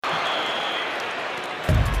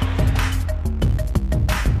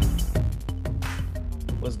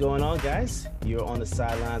What's going on, guys? You're on the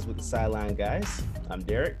sidelines with the sideline guys. I'm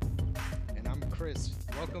Derrick. And I'm Chris.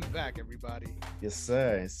 Welcome back, everybody. Yes,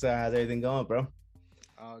 sir. Yes, sir. How's everything going, bro?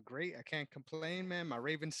 Great. I can't complain, man. My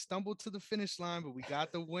Ravens stumbled to the finish line, but we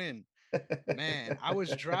got the win. Man, I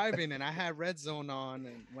was driving and I had red zone on,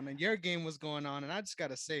 and when your game was going on, and I just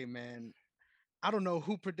gotta say, man, I don't know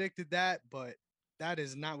who predicted that, but that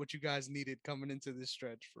is not what you guys needed coming into this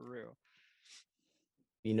stretch for real.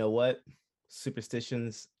 You know what?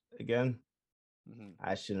 Superstitions again. Hmm.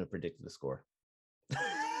 I shouldn't have predicted the score.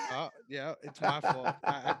 Oh, yeah, it's my fault.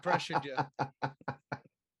 I pressured you.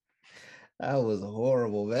 That was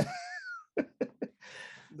horrible, man. Oh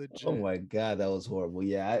Legit. my god, that was horrible.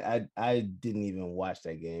 Yeah, I didn't even watch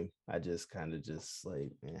that game. I just kind of just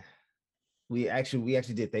like we actually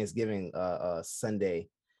did Thanksgiving Sunday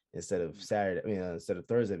instead of Mhm. Saturday. Instead of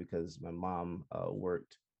Thursday because my mom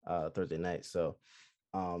worked Thursday night. So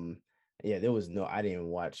um yeah, there was no I didn't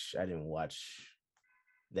watch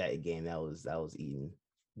that game. That was eaten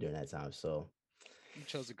during that time. So You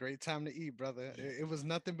chose a great time to eat, brother. It was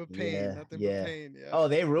nothing but pain, yeah, nothing but yeah. pain. Yeah. Oh,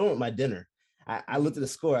 they ruined my dinner. I looked at Hmm. the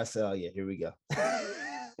score. I said, "Oh yeah, here we go."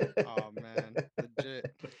 Oh man,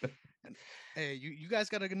 legit. And hey, you guys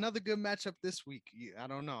got another good matchup this week. I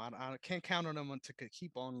don't know. I can't count on them to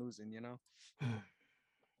keep on losing.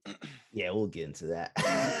 Yeah, we'll get into that.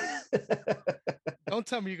 Don't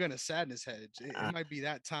tell me you're gonna sadness hedge. It Uh, might be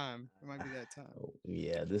that time. It might be that time.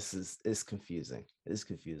 yeah, this is it's confusing. It's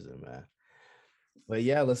confusing, man. But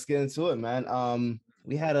yeah, let's get into it, man.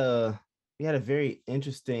 We had a very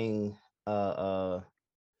interesting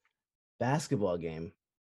basketball game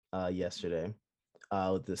yesterday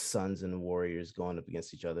with the Suns and the Warriors going up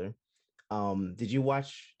against each other. Did you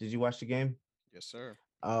watch the game? Yes, sir.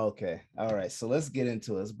 Oh, okay. All right. So let's get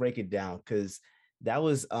into it. Let's break it down because that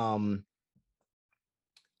was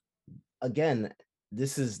again,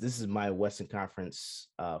 this is my Western Conference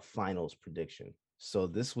finals prediction. So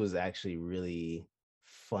this was actually really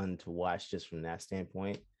fun to watch just from that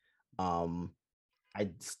standpoint. Um I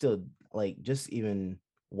still like just even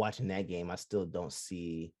watching that game, I still don't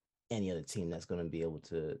see any other team that's going to be able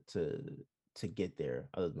to get there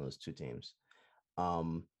other than those two teams.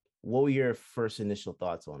 Um what were your first initial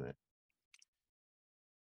thoughts on it?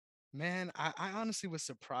 Man, I honestly was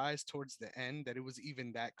surprised towards the end that it was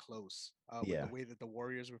even that close with the Yeah. way that the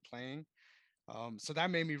Warriors were playing. So that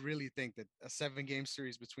made me really think that a 7 game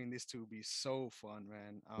series between these two would be so fun,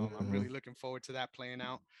 man. I'm Mhm. really looking forward to that playing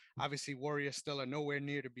out. Obviously, Warriors still are nowhere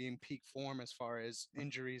near to being peak form as far as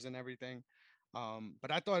injuries and everything.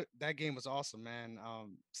 But I thought that game was awesome, man.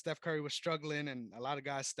 Steph Curry was struggling, and a lot of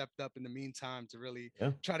guys stepped up in the meantime to really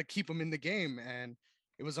Yeah. try to keep him in the game. And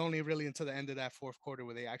it was only really until the end of that fourth quarter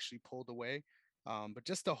where they actually pulled away. But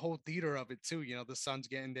just the whole theater of it too, the Suns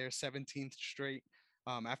getting their 17th straight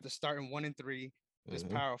after starting 1-3, just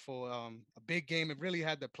Mhm. powerful. A big game. It really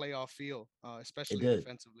had the playoff feel, It especially did.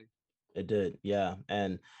 defensively. It did. Yeah.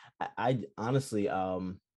 And I honestly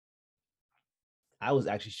I was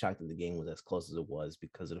actually shocked that the game was as close as it was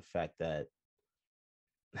because of the fact that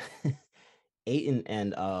Aiton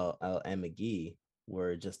and McGee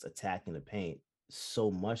were just attacking the paint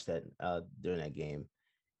so much that during that game,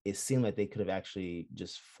 it seemed like they could have actually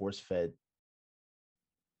just force fed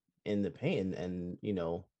in the paint and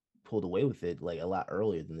pulled away with it like a lot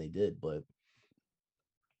earlier than they did. But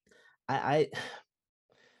I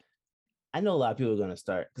I know a lot of people are gonna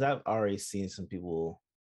start because I've already seen some people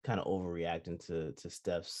kind of overreacting to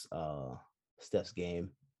Steph's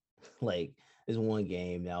game. Like there's one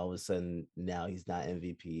game now all of a sudden now he's not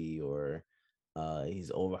MVP or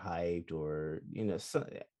he's overhyped or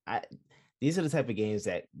I these are the type of games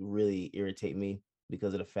that really irritate me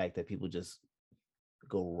because of the fact that people just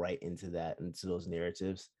go right into those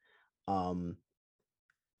narratives. Um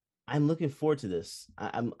I'm looking forward to this.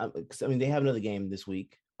 'Cause, I mean they have another game this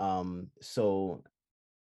week. So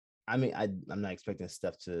I mean I'm not expecting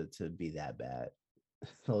Steph to be that bad.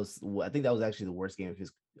 I think that was actually the worst game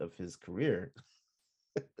of his career.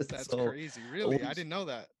 That's So crazy. Really, I which didn't know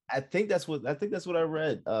that. I think that's what I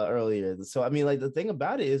read earlier. So I mean, like the thing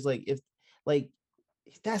about it is like like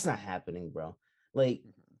if that's not happening, bro. Like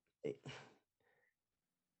Mhm. eh,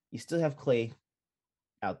 you still have Clay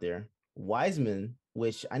out there, Wiseman,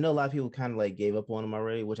 which I know a lot of people kind of like gave up on him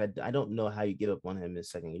already. Which I don't know how you give up on him in his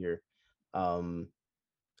second year. Um,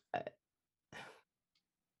 I-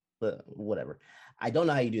 but whatever. I don't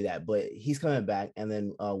know how you do that, but he's coming back, and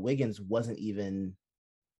then Wiggins is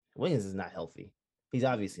not healthy. He's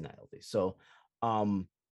obviously not healthy. So um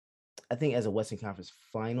I think as a Western Conference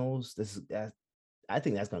Finals, I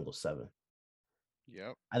think that's gonna go seven.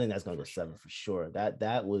 Yep, I think that's gonna go for 7 sure. for sure.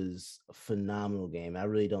 That was a phenomenal game. I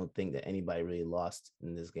really don't think that anybody really lost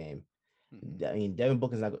in this game. Hmm. I mean, Devin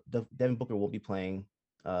Booker won't be playing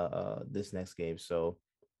this next game, so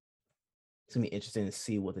it's gonna be interesting to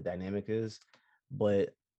see what the dynamic is.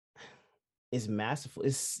 But it's masterful.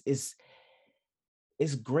 It's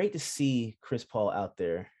great to see Chris Paul out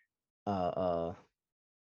there uh uh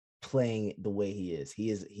playing the way he is. He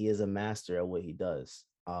is a master at what he does.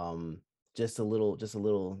 Just a little,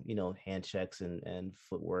 hand checks and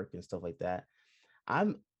footwork and stuff like that.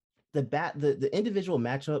 I'm the individual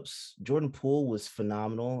matchups. Jordan Poole was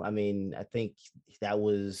phenomenal. I mean, I think that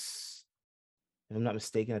was, if I'm not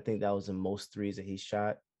mistaken, I think that was the most threes that he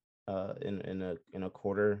shot in a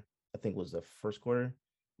quarter. I think it was the first quarter.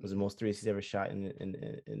 Was the Hmm. most threes he's ever shot in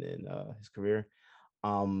his career.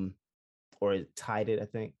 Um, or it tied it, I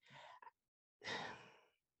think.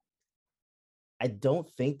 I don't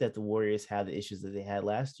think that the Warriors have the issues that they had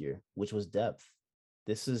last year, which was depth.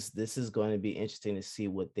 This is going to be interesting to see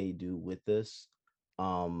what they do with this.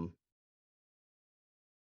 Um,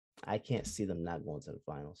 I can't see them not going to the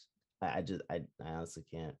finals. I honestly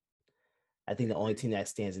can't. I I think the only agree. team that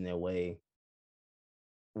stands in their way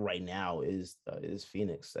right now is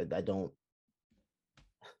Phoenix. I don't,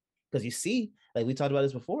 because you see, like we talked about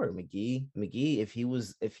this before, McGee, if he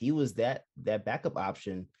was that backup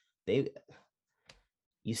option, they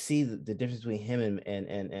you see the difference between him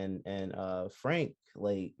and Frank.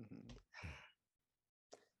 Like, Hmm.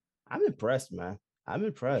 I'm impressed, man. I'm For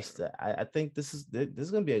impressed. sure. I think this is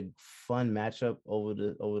gonna be a fun matchup over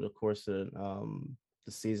the course of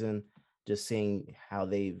the season. Just seeing how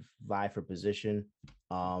they vie for position,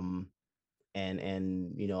 Hmm. um, and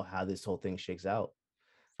how this whole thing shakes out.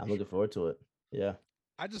 For I'm looking sure. forward to it. Yeah,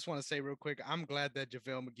 I just want to say real quick, I'm glad that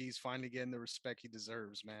JaVale McGee's finally getting the respect he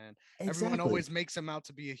deserves, man. Everyone exactly. always makes him out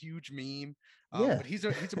to be a huge meme, Yeah, but he's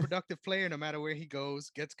a productive player no matter where he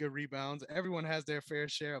goes. Gets good rebounds. Everyone has their fair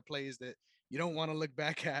share of plays that you don't want to look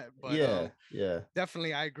back at, but yeah, yeah,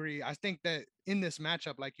 definitely, I agree. I think that in this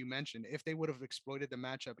matchup, like you mentioned, if they would have exploited the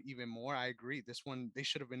matchup even more, I agree. This one, they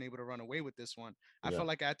should have been able to run away with this one. I yeah. felt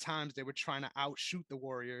like at times they were trying to outshoot the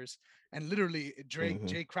Warriors, and literally, Hmm.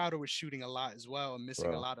 Jay Crowder was shooting a lot as well and missing a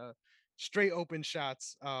Bro. lot of straight open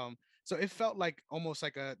shots. So it felt like almost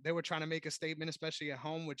like they were trying to make a statement, especially at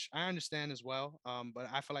home, which I understand as well. But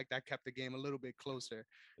I feel like that kept the game a little bit closer.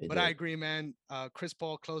 It But I did. agree, man. Chris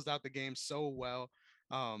Paul closed out the game so well,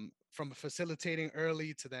 from facilitating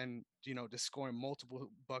early to then just scoring multiple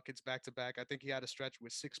buckets back to back. I think he had a stretch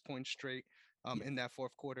with 6 points straight Yeah, in that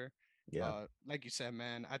fourth quarter. yeah, Like you said,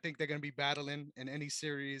 man, I think they're going to be battling in any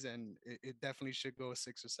series, and it definitely should go a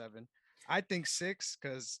 6 or 7. I think 6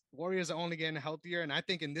 because Warriors are only getting healthier, and I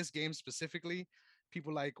think in this game specifically,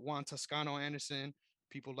 people like Juan Toscano Anderson,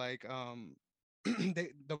 people like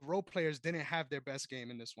the role players didn't have their best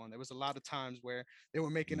game in this one. There was a lot of times where they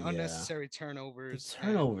were making yeah. unnecessary The turnovers,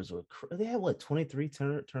 and turnovers were they had what, 23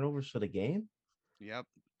 turnovers for the game. yep,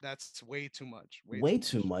 that's way too much. Way too Way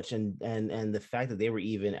too much. much, and the fact that they were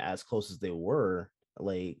even as close as they were,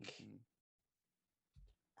 like, Mhm.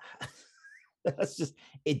 that's just,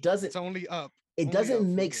 it doesn't It's it only up doesn't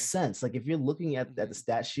from make here. sense. Like, if you're looking at the Hmm.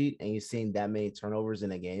 stat sheet and you're seeing that many turnovers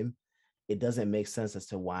in a game, it doesn't make sense as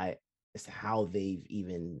to how they've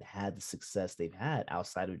even had the success they've had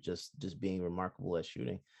outside of just being remarkable at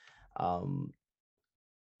shooting. um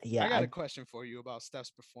yeah, I got a I question for you about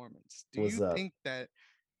Steph's performance. Do was you think that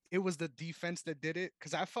it was the defense that did it?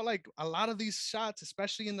 Because I felt like a lot of these shots,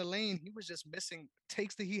 especially in the lane, he was just missing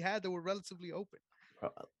takes that he had that were relatively open.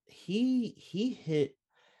 he hit,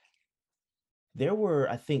 there were,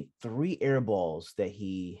 I think, three air balls that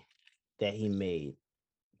he made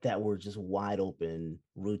that were just wide open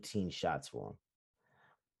routine shots for him.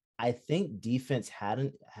 I think defense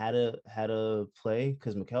hadn't had a play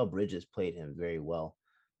because Mikal Bridges played him very well,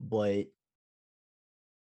 but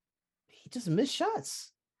he just missed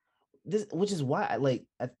shots. This, which is why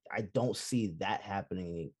I don't see that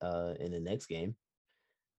happening in the next game.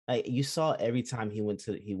 Like, you saw every time he went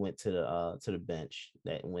to the bench,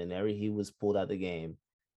 that whenever he was pulled out the game,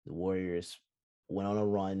 the Warriors went on a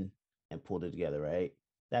run and pulled it together. Right?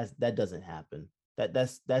 That doesn't happen.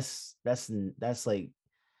 That's like,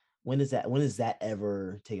 when is that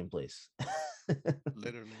ever taking place?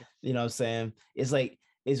 Literally. You know what I'm saying? It's like,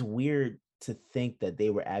 it's weird to think that they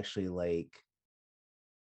were actually like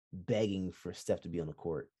begging for Steph to be on the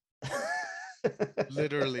court.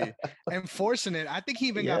 Literally, and forcing it. I think he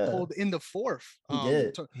even got Yeah, pulled in the fourth, he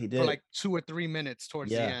did. He for did. like 2 or 3 minutes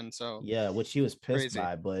towards the Yeah, end. So yeah, which he was pissed crazy.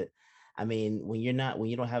 by. But I mean, when you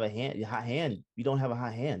don't have a hot hand, you don't have a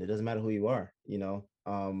hot hand. It doesn't matter who you are.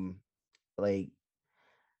 Like,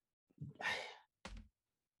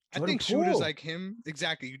 I Jordan think shooters Poole. like him,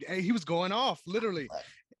 exactly. He was going off literally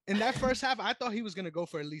in that first half. I thought he was gonna go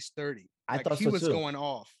for at least 30. I Like thought he so was too. going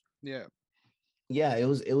off. Yeah, Yeah, it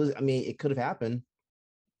was. I mean, it could have happened.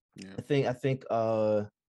 yeah, I think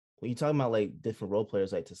when you're talking about like different role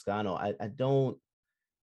players like Toscano, I don't.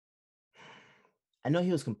 I know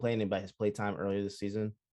he was complaining about his play time earlier this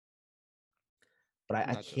season, but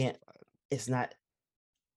I not can't. justified. It's not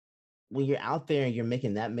when you're out there and you're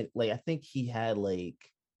making that many. Like I think he had like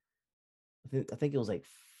I think it was like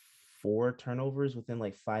 4 turnovers within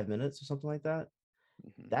like 5 minutes or something like that.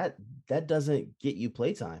 Hmm. That that doesn't get you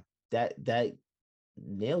playtime. That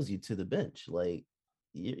nails you to the bench. Like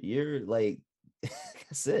you're like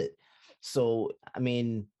that's it. So I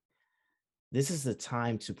mean, this is the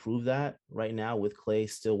time to prove that right now with Clay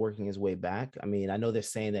still working his way back. I mean, I know they're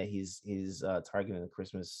saying that he's targeting the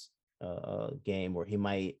Christmas game, or he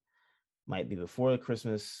might be before the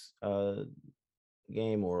Christmas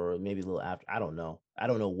game, or maybe a little after. I don't know. I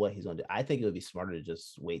don't know what he's gonna do. I think it would be smarter to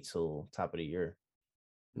just wait till top of the year,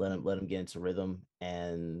 Hmm. let him get into rhythm,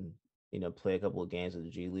 and play a couple of games of the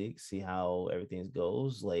G League, see how everything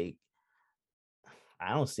goes. Like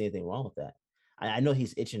I don't see anything wrong with that. I know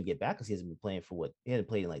he's itching to get back because he hasn't been playing for what he hadn't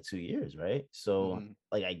played in like 2 years, right? So Hmm.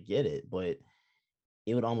 like I get it, but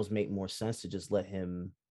it would almost make more sense to just let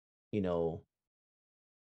him, you know,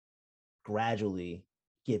 gradually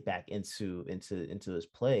get back into his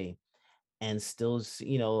play, and still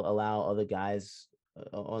allow other guys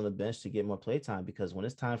on the bench to get more play time, because when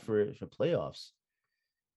it's time for playoffs,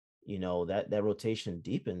 that rotation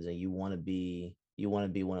deepens, and you want to be one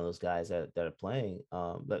of those guys that are playing.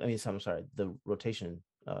 But I mean, I'm sorry, the rotation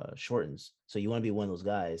shortens, so you want to be one of those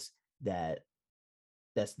guys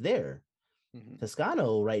that's there. Hmm.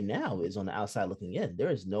 Toscano right now is on the outside looking in. There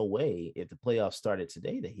is no way if the playoffs started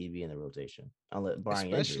today that he'd be in the rotation, unless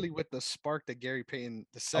barring Especially injury. with the spark that Gary Payton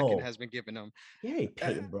the second Oh, has been giving him. Gary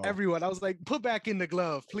Payton, bro. Everyone, I was like, put back in the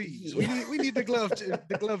glove, please. He, We need the glove,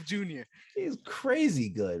 the glove junior. he's crazy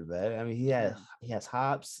good, man. I mean, he has Mhm. he has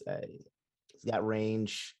hops. He's got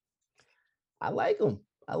range. I like him.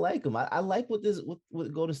 I like him. I like what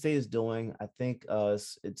Golden State is doing. I think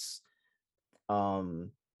it's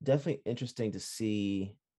um definitely interesting to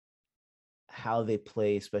see how they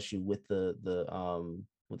play, especially with the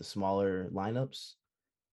smaller lineups.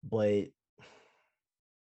 But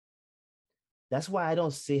that's why I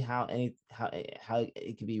don't see how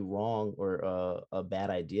it could be wrong or a bad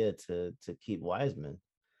idea to keep Wiseman.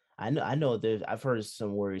 I know I've heard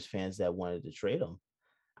some Warriors fans that wanted to trade him.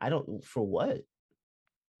 I don't for what?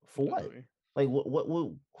 For what? Literally. Like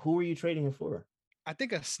what who are you trading him for? I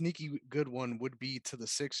think a sneaky good one would be to the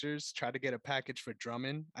Sixers, try to get a package for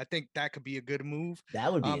Drummond. I think that could be a good move.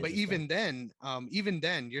 That would be But interesting. even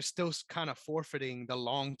then, you're still kind of forfeiting the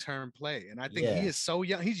long-term play. And I think he Yeah. is so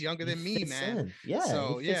young. He's younger He than me, fits man. in. Yeah, he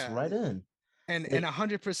So fits yeah, right in. and Like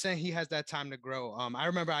 100% he has that time to grow. I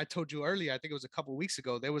remember I told you earlier, I think it was a couple weeks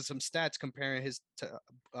ago, there was some stats comparing his to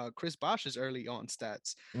Chris Bosh's early on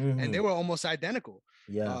stats, and they mhm. were almost identical.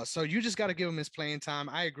 Yeah. So you just got to give him his playing time.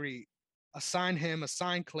 I agree. Assign him,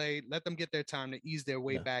 assign Clay, let them get their time to ease their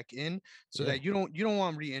way Yeah. back in, so Yeah. that you don't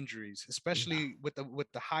want re-injuries, No. especially with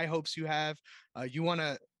the high hopes you have. You want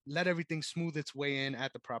to let everything smooth its way in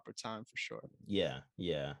at the proper time for sure. Yeah.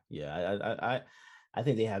 Yeah. Yeah. I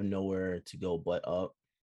think they have nowhere to go but up.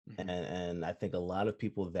 Hmm. And I think a lot of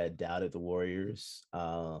people that doubted the Warriors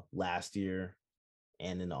last year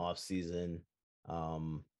and in the offseason,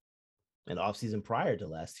 um, and off season prior to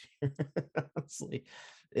last year. Honestly,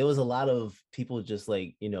 it was a lot of people just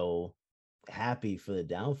like happy for the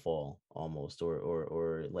downfall almost,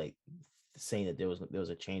 or like saying that there was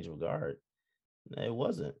a change of guard. It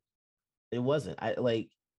wasn't. It wasn't. I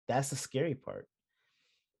like that's the scary part,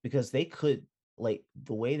 because they could, like,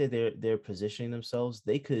 the way that they're positioning themselves,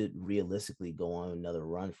 they could realistically go on another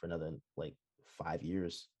run for another like 5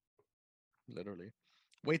 years. Literally.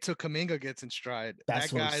 Wait till Kaminga gets in stride.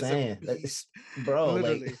 That's That what I'm guy is a saying. beast. Bro, like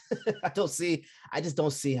Literally. I just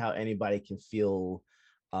don't see how anybody can feel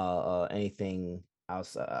anything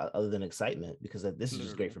else other than excitement, because this is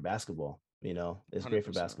just great Literally. for basketball. It's great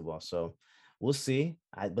for 100%. basketball. So we'll see.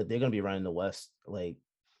 But they're gonna be running the West. Like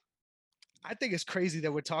I think it's crazy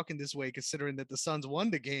that we're talking this way, considering that the Suns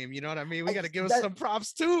won the game. You know what I mean? We got to give us that. some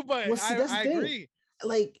props too, but Well, see, that's the I thing. agree.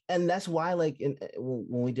 Like, and that's why, like, when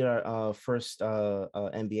we did our first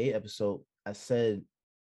NBA episode, I said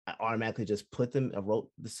I automatically just put them. I wrote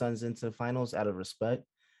the Suns into the finals out of respect,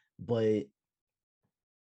 but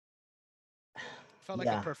felt like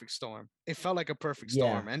a Yeah, perfect storm. It felt like a perfect yeah,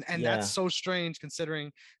 storm, and that's yeah. so strange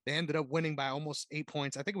considering they ended up winning by almost 8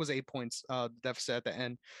 points. I think it was 8 points deficit at the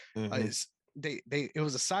end. Hmm. Is they it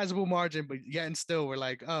was a sizable margin, but yet and still we're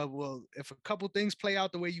like, well, if a couple things play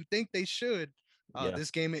out the way you think they should, Yeah,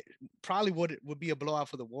 this game it probably would be a blowout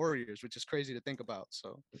for the Warriors, which is crazy to think about.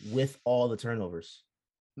 So with all the turnovers.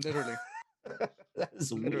 literally,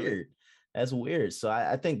 That's literally, weird. That's weird. So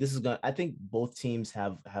I think this is gonna. I think both teams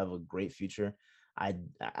have a great future. I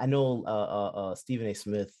I know Stephen A.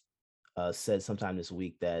 Smith said sometime this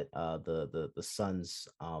week that the Suns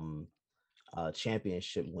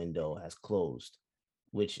championship window has closed,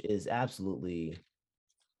 which is absolutely,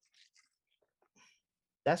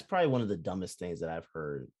 that's probably one of the dumbest things that I've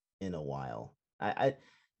heard in a while. It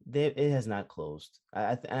has not closed.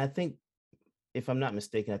 And I think, if I'm not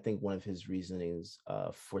mistaken, I think one of his reasonings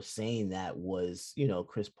for saying that was,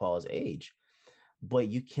 Chris Paul's age. But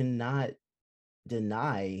you cannot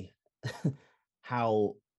deny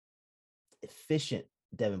how efficient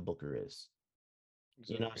Devin Booker is.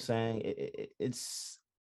 You know what I'm exactly. saying? It's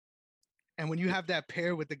And when you have that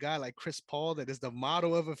pair with the guy like Chris Paul, that is the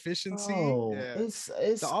model of efficiency. oh, Yeah, it's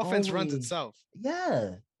the offense runs only, itself.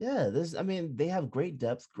 yeah, yeah. I mean, they have great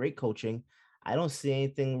depth, great coaching. I don't see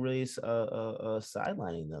anything really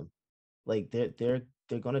sidelining them. Like they're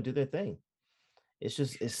gonna do their thing. It's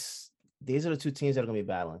just it's these are the two teams that are gonna be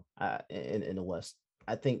battling in the West.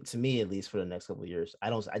 I think, to me at least, for the next couple of years. I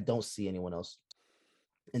don't see anyone else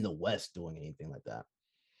in the West doing anything like that.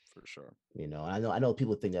 For sure. And I know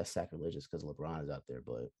people think that's sacrilegious because LeBron is out there,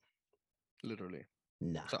 but Literally.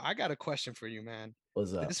 nah. So I got a question for you, man.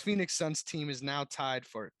 What's up? This Phoenix Suns team is now tied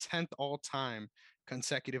for 10th all time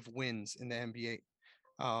consecutive wins in the NBA.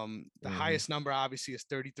 The Hmm. highest number obviously is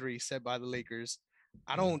 33, set by the Lakers.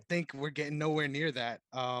 I Hmm. don't think we're getting nowhere near that.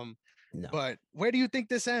 No. But where do you think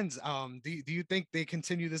this ends? Do you think they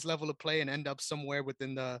continue this level of play and end up somewhere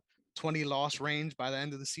within the 20 loss range by the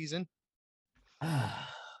end of the season?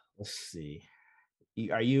 Let's see.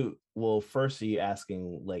 Are you, well, first, are you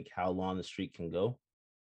asking like how long the streak can go?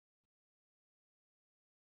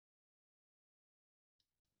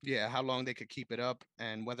 Yeah, how long they could keep it up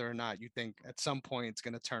and whether or not you think at some point it's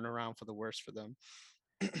going to turn around for the worse for them.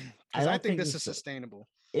 I Because I don't think think this is sustainable.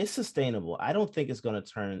 it's sustainable. I don't think it's going to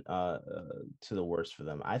turn to the worst for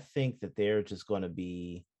them. I think that they're just going to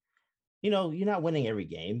be, you're not winning every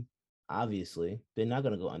game. Obviously, they're not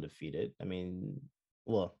going to go undefeated. I mean,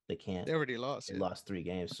 well, they can't. They already lost, They yeah. lost 3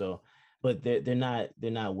 games, so, but they're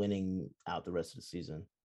not winning out the rest of the season.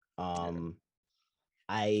 Yeah. Um,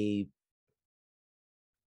 I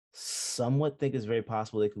somewhat think it's very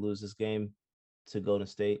possible they could lose this game to Golden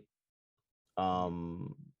State. Mhm.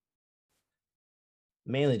 Um,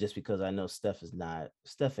 Mainly just because I know Steph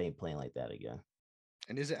ain't playing like that again.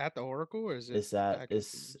 And is it at the Oracle or is it back in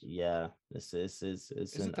It's Phoenix? yeah, it's Is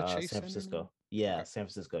in it the Chase San Center now? Francisco. Yeah, Okay. San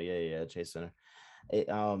Francisco. Yeah, yeah, yeah, Chase Center. It,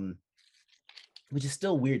 which is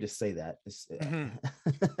still weird to say that. Hmm.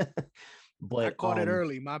 I But caught it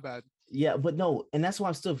early. My bad. yeah, but no, and that's why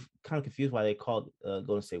I'm still kind of confused why they called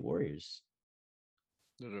Golden State Warriors.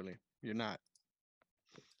 Literally. You're not.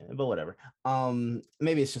 But whatever.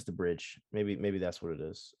 Maybe it's just a bridge. Maybe that's what it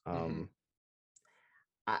is. Hmm.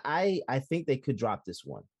 I think they could drop this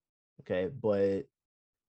one. Okay, but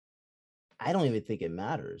I don't even think it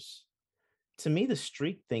matters. To me, the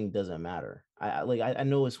streak thing doesn't matter. I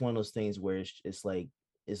know it's one of those things where it's like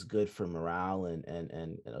it's good for morale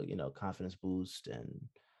and confidence boost and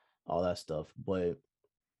all that stuff. But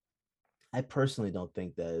I personally don't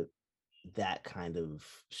think that kind of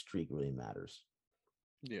streak really matters.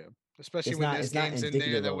 Yeah. Especially It's when not there's it's not games in there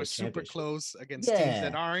indicative that of were a super championship. close against teams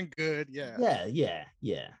that Yeah, aren't good. Yeah.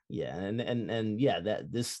 yeah. And yeah,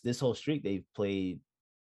 that this whole streak they've played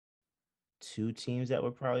two teams that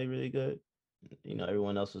were probably really good.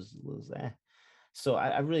 Everyone else was So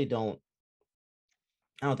I really don't.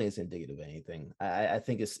 I don't think it's indicative of anything. I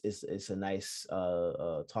think it's a nice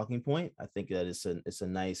talking point. I think that it's a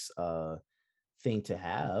nice thing to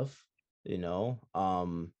have, you know.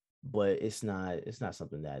 But it's not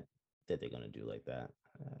something that they're gonna do like that.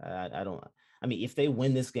 I don't. I mean, if they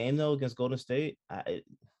win this game though against Golden State,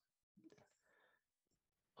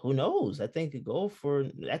 who knows? I think it go for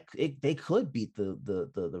that. They could beat the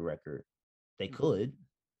record. They Hmm. could,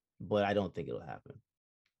 but I don't think it'll happen.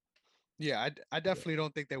 Yeah, I Yeah. definitely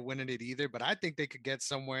don't think they're winning it either, but I think they could get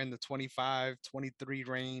somewhere in the 25, 23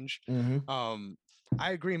 range. Mm-hmm. Um,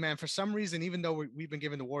 I agree, man. For some reason, even though we've been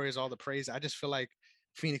giving the Warriors all the praise, I just feel like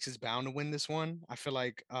Phoenix is bound to win this one. I feel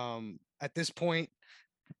like at this point,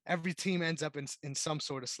 every team ends up in some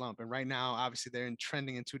sort of slump. And right now, obviously, they're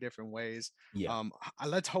trending in two different ways. Yeah.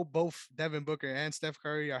 Let's hope both Devin Booker and Steph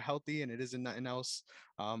Curry are healthy and it isn't nothing else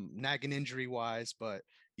nagging injury wise. But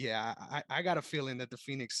yeah, I got a feeling that the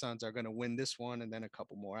Phoenix Suns are going to win this one and then a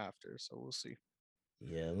couple more after. So we'll see.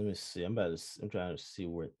 Yeah, let me see. I'm trying to see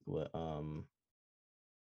what the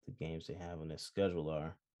games they have on their schedule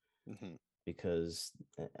are Hmm. because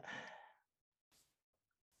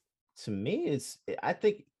to me I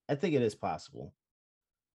think it is possible.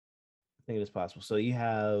 I think it is possible. So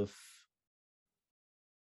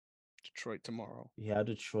Detroit tomorrow. you have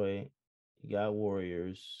Detroit, you got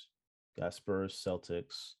Warriors, got Spurs,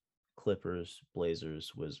 Celtics, Clippers,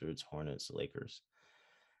 Blazers, Wizards, Hornets, Lakers.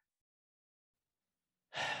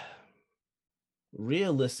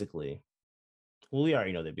 Realistically, well, we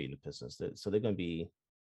already know they're beating the Pistons, so they're gonna be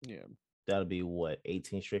Yeah, that'll be what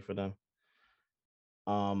 18 straight for them.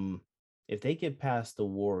 Um, if they get past the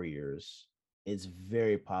Warriors, it's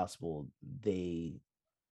very possible they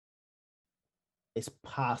it's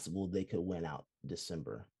possible they could win out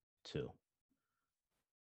December too.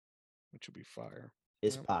 which would be fire.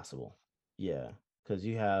 It's Yep. possible. Yeah, because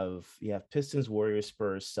you have Pistons, Warriors,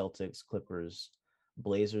 Spurs, Celtics, Clippers,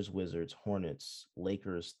 Blazers, Wizards, Hornets,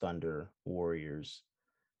 Lakers, Thunder, Warriors,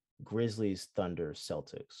 Grizzlies, Thunder,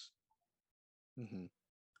 Celtics. Hmm.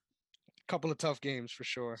 Couple of tough games for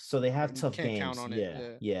sure. So they have You tough can't count games. on it. Yeah,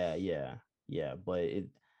 Yeah, yeah, yeah, yeah. But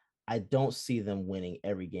I don't see them winning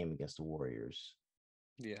every game against the Warriors.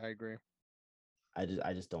 yeah, I agree I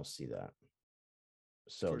just don't see that.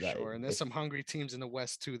 So for that sure. And there's if some hungry teams in the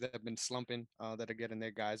West too that have been slumping, that are getting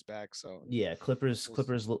their guys back. So yeah, Clippers we'll see.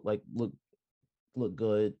 Clippers look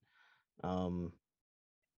good. Um,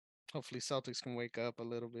 Hopefully, Celtics can wake up a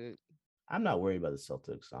little bit. I'm not worried about the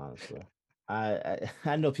Celtics, honestly.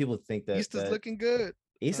 I know people think East is that looking good.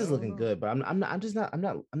 East I is don't looking know. good, but I'm not I'm just not I'm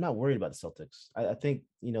not worried about the Celtics. I think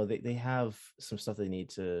they have some stuff they need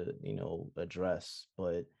to address,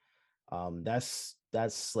 but that's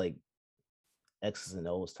like X's and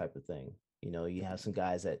O's type of thing. You have Mhm. some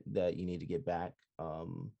guys that you need to get back.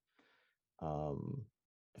 Um,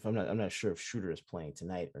 if I'm not sure if Shooter is playing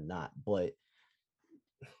tonight or not, but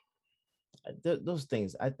those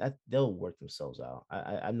things they'll work themselves out.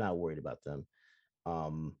 I'm not worried about them.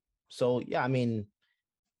 Um, so yeah, I mean,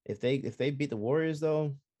 if they beat the Warriors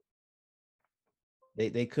though,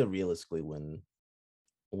 they could realistically win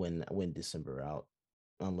December out,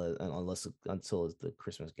 unless until it's the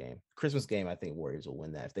Christmas game. Christmas game, I think Warriors will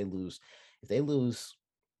win that. If they lose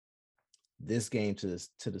this game to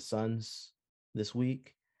the Suns this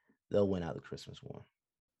week, they'll win out the Christmas one.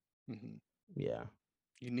 Mhm. Yeah,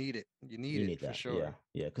 You need it. You need you it need for that. Yeah, sure.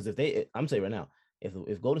 yeah. Because I'm saying right now,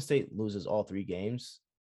 if Golden State loses all three games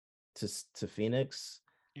to Phoenix,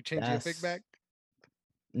 You change your pick that's back.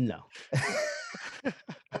 no,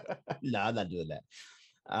 no, I'm not doing that.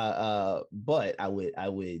 But I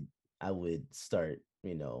would start.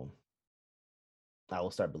 I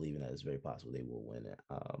will start believing that it's very possible they will win it.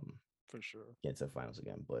 For sure. Get to the finals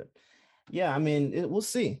again. But yeah, I mean, we'll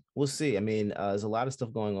see. We'll see. I mean, there's a lot of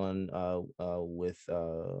stuff going on with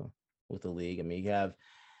the league. I mean, you have.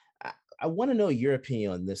 I, I want to know your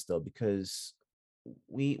opinion on this though, because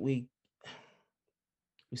we we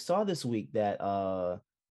we saw this week that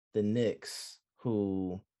the Knicks,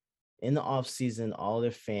 who in the off season, all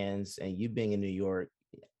their fans and you being in New York,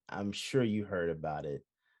 I'm sure you heard about it.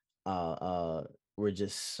 We're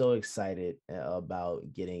just so excited about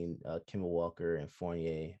getting Kemba Walker and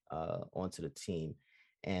Fournier onto the team,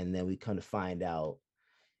 and then we come to find out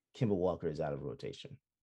Kemba Walker is out of rotation.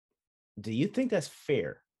 Do you think that's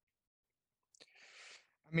fair?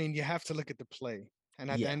 I mean, you have to look at the play. And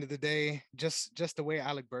at the Yeah, end of the day, just the way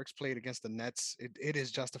Alec Burks played against the Nets, it is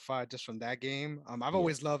justified just from that game. I've yeah.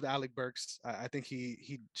 always loved Alec Burks. I think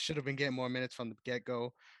he should have been getting more minutes from the get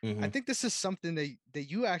go. I Mm-hmm. think this is something that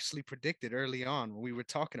you actually predicted early on when we were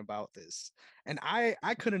talking about this, and I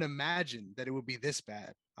couldn't imagine that it would be this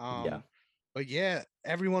bad. Yeah, But yeah,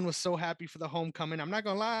 everyone was so happy for the homecoming. I'm not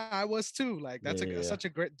gonna lie, I was too. Like yeah, that's yeah, such a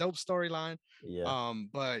great dope storyline. yeah.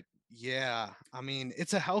 But yeah, I mean,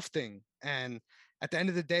 it's a health thing. And at the end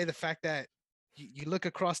of the day, the fact that you look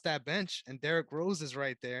across that bench and Derrick Rose is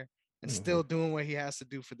right there and Mm-hmm. still doing what he has to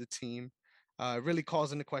do for the team, really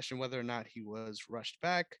calls into question whether or not he was rushed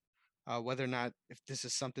back, whether or not if this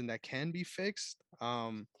is something that can be fixed.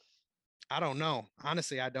 I don't know.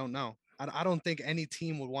 Honestly, I don't know. I don't think any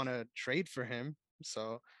team would want to trade for him.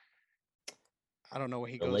 So I don't know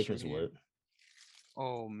where he The goes from Lakers here. would.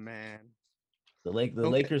 Oh man. The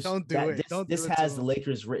Don't Lakers don't do that it. this Don't do this it to has the him.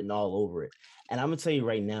 Lakers written all over it. And I'm gonna tell you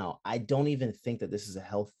right now, I don't even think that this is a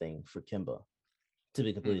health thing for Kimba. To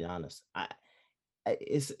be Mm. completely honest,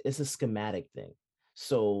 it's a schematic thing.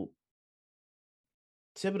 So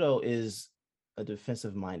Thibodeau is a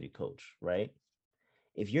defensive minded coach, right?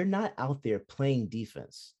 If you're not out there playing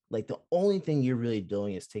defense, like the only thing you're really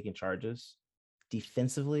doing is taking charges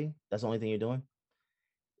defensively, that's the only thing you're doing.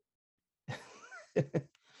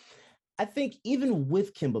 I think even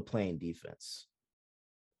with Kemba playing defense,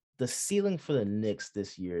 the ceiling for the Knicks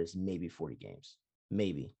this year is maybe 40 games.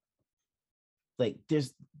 Maybe. Like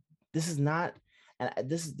this is not, and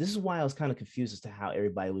this is why I was kind of confused as to how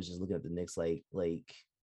everybody was just looking at the Knicks like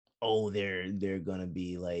oh they're gonna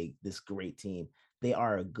be like this great team. They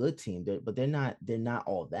are a good team, but they're not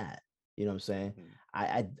all that. You know what I'm saying?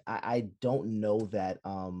 Mm. I don't know that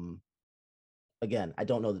again, I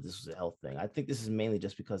don't know that this was a health thing. I think this is mainly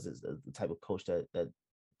just because it's the type of coach that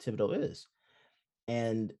Thibodeau is.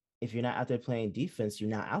 And if you're not out there playing defense, you're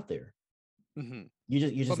not out there. Hmm. You're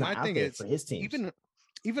But just not my out thing there is, for his teams.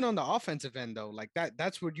 even on the offensive end though, like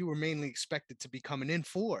that's what you were mainly expected to be coming in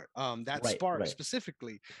for. That Right, spark right,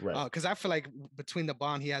 specifically. right. Because I feel like between the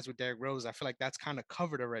bond he has with Derrick Rose, I feel like that's kind of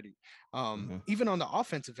covered already. Hmm. Even on the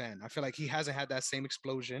offensive end, I feel like he hasn't had that same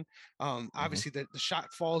explosion. Hmm. Obviously the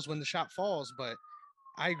shot falls when the shot falls, but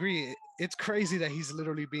I agree. It's crazy that he's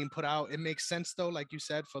literally being put out. It makes sense though, like you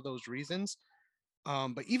said, for those reasons.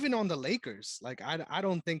 But even on the Lakers, like I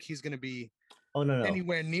don't think he's gonna be Oh no, no.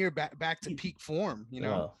 anywhere near back to peak form, you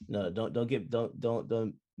know? No, no,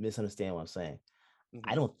 don't misunderstand what I'm saying.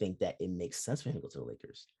 I Hmm. don't think that it makes sense for him to go to the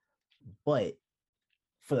Lakers. But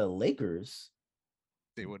for the Lakers,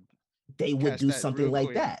 They would they would catch do that something real like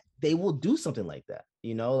quick. that. They will do something like that.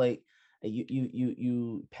 Like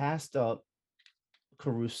you passed up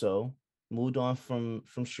Caruso, moved on from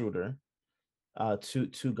Schroeder,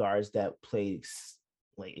 two guards that played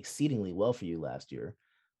like exceedingly well for you last year.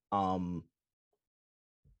 Um,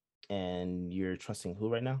 and you're trusting who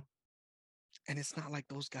right now? And it's not like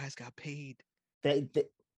those guys got paid. They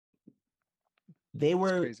they It's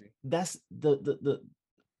were crazy. that's the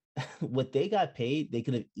what they got paid, they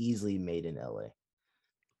could have easily made in LA.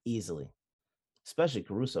 Easily. Especially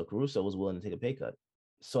Caruso. Caruso was willing to take a pay cut.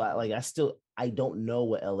 So I don't know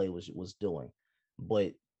what LA was doing.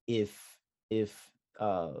 But if if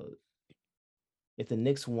uh if the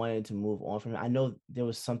Knicks wanted to move on from it, I know there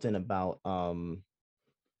was something about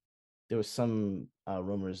there was some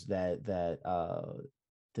rumors that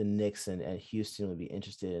the Knicks and Houston would be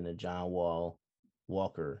interested in a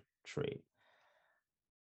Walker trade.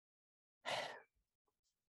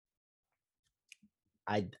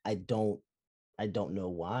 I I don't know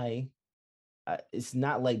why. It's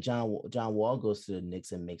not like John Wall goes to the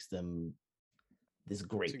Knicks and makes them this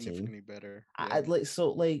great team. Significantly better. I Yeah. like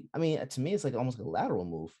so like I mean to me it's like almost like a lateral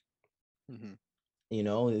move. Hmm.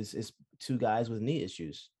 It's two guys with knee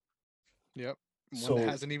issues. Yep. One that So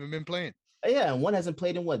hasn't even been playing. yeah, and one hasn't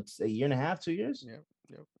played in what a year and a half, 2 years. Yep.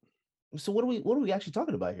 Yep. So what are we actually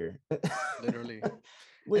talking about here? Literally. And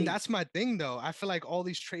Like that's my thing though. I feel like all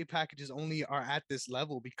these trade packages only are at this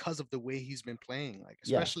level because of the way he's been playing. Like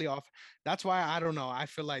yeah, especially off. That's why I don't know. I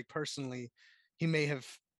feel like personally, he may have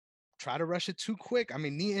tried to rush it too quick. I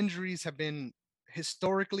mean, knee injuries have been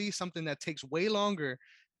historically something that takes way longer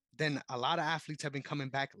than a lot of athletes have been coming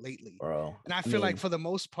back lately. bro. And I I feel like mean, for the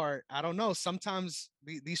most part, I don't know. Sometimes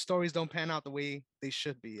these stories don't pan out the way they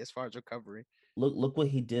should be as far as recovery. look what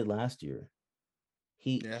he did last year.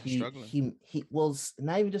 Yeah, struggling. He was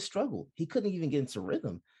not even just struggle. He couldn't even get into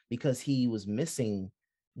rhythm because he was missing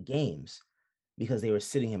games because they were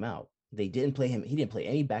sitting him out. They didn't play him. He didn't play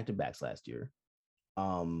any back to backs last year.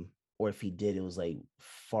 Or if he did, it was like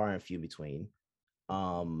far and few between.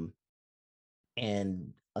 Um,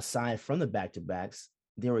 and aside from the back to backs,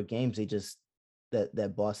 there were games they just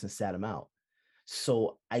that Boston sat him out.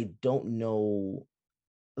 So I don't know,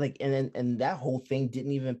 like, and that whole thing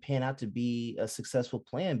didn't even pan out to be a successful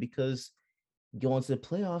plan because going to the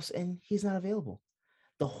playoffs and he's not available.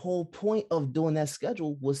 The whole point of doing that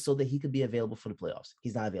schedule was so that he could be available for the playoffs.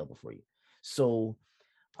 He's not available for you. So,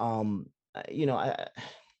 um, you know,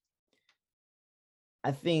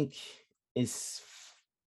 I think it's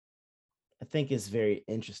I think it's very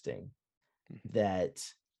interesting that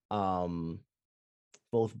um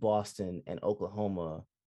both Boston and Oklahoma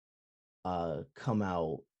come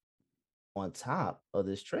out on top of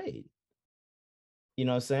this trade. You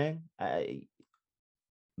know what I'm saying?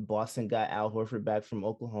 Boston got Al Horford back from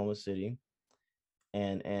Oklahoma City,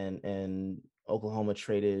 and Oklahoma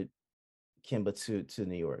traded Kemba to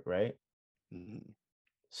New York, right? Mhm.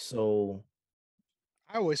 So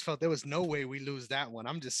I always felt there was no way we lose that one.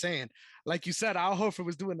 I'm just saying, like you said, Al Horford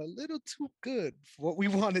was doing a little too good for what we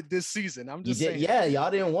wanted this season. I'm You just did, saying. yeah.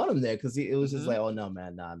 Y'all didn't want him there because it was just Hmm. like, oh no,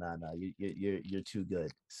 man, nah, nah, nah. You're too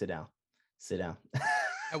good. Sit down, sit down.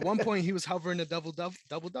 At one point, he was hovering a double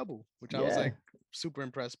double, which I was Yeah, like super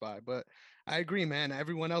impressed by. But I agree, man.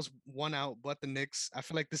 Everyone else won out but the Knicks. I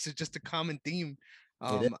feel like this is just a common theme. it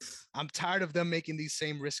Um, is. I'm tired of them making these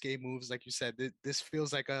same risque moves, like you said. This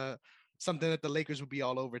feels like a something that the Lakers would be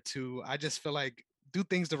all over too. I just feel like do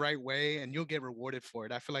things the right way and you'll get rewarded for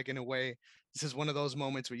it. I feel like in a way, this is one of those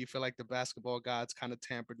moments where you feel like the basketball gods kind of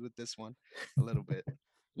tampered with this one a little bit.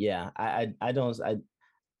 Yeah, I don't.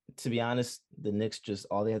 To be honest, the Knicks just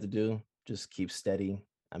all they have to do just keep steady.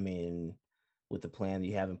 I mean, with the plan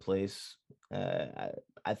you have in place,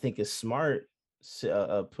 I think it's smart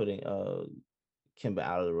putting Kemba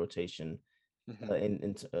out of the rotation Hmm.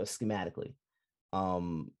 schematically.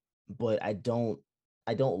 Um, but I don't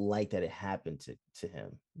like that it happened to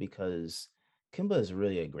him because Kimba is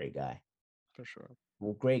really a great guy. For sure.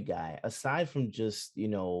 Well, great guy. Aside from just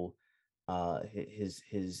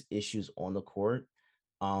his issues on the court,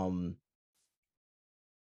 um,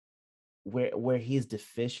 where he's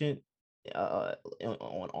deficient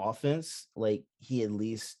on offense, like he at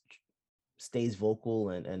least stays vocal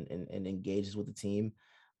and engages with the team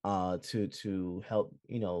to help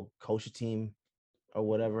coach a team or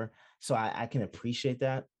whatever. So I can appreciate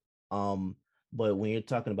that. Um, but when you're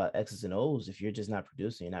talking about X's and O's, if you're just not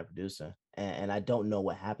producing, you're not producing. And I don't know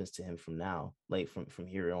what happens to him from now, like from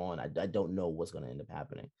here on. I don't know what's going to end up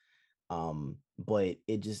happening. But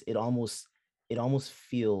it almost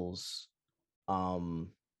feels um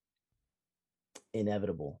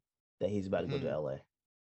inevitable that he's about to go to Hmm. LA.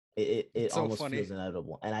 It It's so almost funny. feels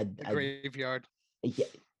inevitable, and The I graveyard, yeah,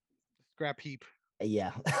 scrap heap.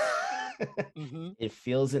 yeah. Hmm. It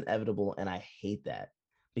feels inevitable, and I hate that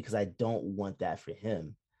because I don't want that for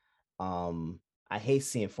him. Um, I hate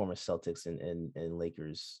seeing former Celtics and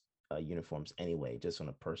Lakers uniforms anyway, just on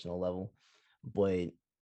a personal level. But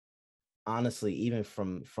honestly, even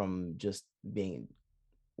from just being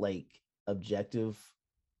like objective,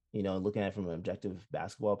 looking at it from an objective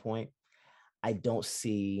basketball point, I don't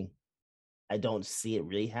see I don't see it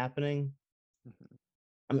really happening. Hmm.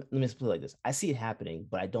 Let me just put it like this: I see it happening,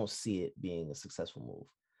 but I don't see it being a successful move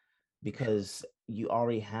For sure. because you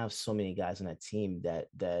already have so many guys on that team that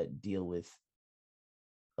deal with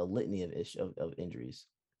a litany of injuries.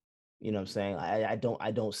 You know what I'm saying? I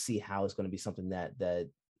don't see how it's going to be something that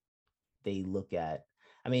they look at.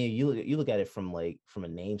 I mean, you look at it from a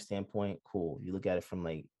name standpoint, cool. You look at it from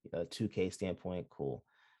like a 2K standpoint, cool.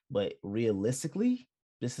 But realistically,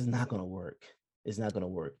 this is not going to work. It's not going to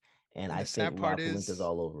work. And And I the think sad part Rob Palinka's is,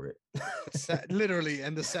 all over it. literally,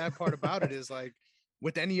 and the sad part about it is like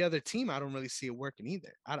with any other team, I don't really see it working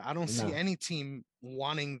either. I don't see No. any team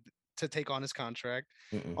wanting to take on his contract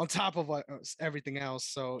Mm-mm. on top of everything else.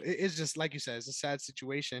 So it's just like you said, it's a sad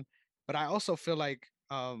situation. But I also feel like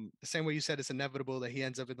the same way you said it's inevitable that he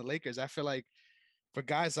ends up in the Lakers. I feel like for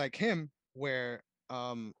guys like him, where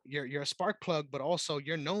you're a spark plug, but also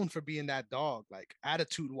you're known for being that dog, like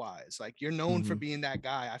attitude wise, like you're known for Mm-hmm. being that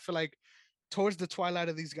guy. I feel like towards the twilight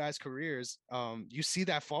of these guys' careers, you see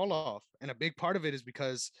that fall off, and a big part of it is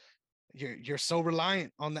because you're so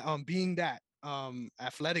reliant on being that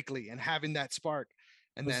athletically and having that spark.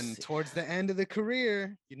 And But then see, towards the end of the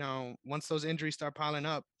career, once those injuries start piling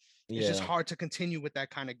up, it's just yeah, hard to continue with that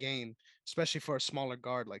kind of game, especially for a smaller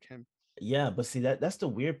guard like him. yeah, but see that's the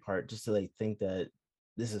weird part. Just to like think that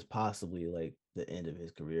this is possibly like the end of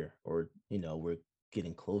his career, or we're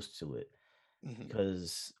getting close to it. Hmm.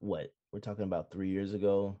 Because what we're talking about 3 years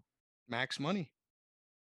ago, Max money.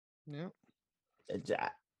 Yeah,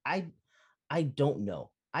 I I I don't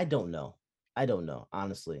know. I don't know. I don't know.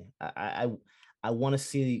 Honestly, I want to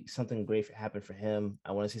see something great happen for him.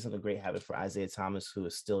 I want to see something great happen for Isaiah Thomas, who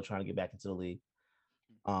is still trying to get back into the league.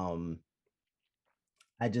 Um,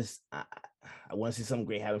 I just I want to see something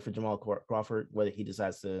great happen for Jamal Crawford, whether he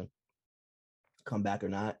decides to come back or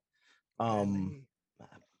not. Um,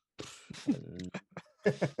 LA.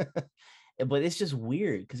 but it's just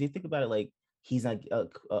weird because you think about it, like he's not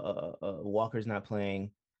Walker's not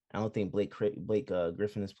playing. I don't think Blake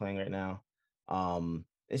Griffin is playing right now.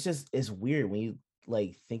 It's weird when you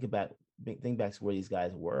like think back to where these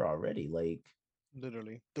guys were already. Like,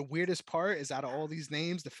 Literally. The weirdest part is out of all these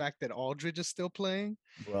names, the fact that Aldridge is still playing.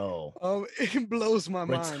 bro, It blows my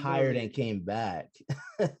mind, retired literally. and came back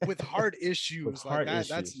With heart with issues like heart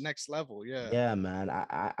that's issues. next level. Yeah. Yeah, man.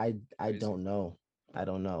 I Crazy. don't know. I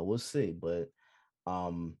don't know. We'll see, but I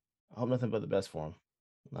hope nothing but the best for him.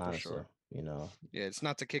 For Honestly. sure. You know, Yeah, it's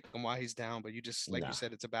not to kick him while he's down, but you just like you nah,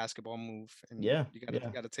 said, it's a basketball move, and yeah, you yeah,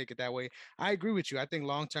 gotta take it that way. I agree with you. I think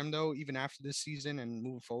long term though, even after this season and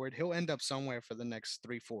moving forward, he'll end up somewhere for the next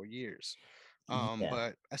 3 4 years. yeah.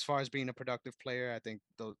 But as far as being a productive player, I think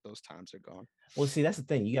those times are gone. Well, see, that's the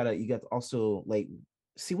thing. You got to also like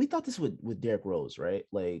see. We thought this with Derrick Rose, right?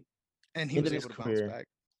 Like And he end of was his able to bounce career, back.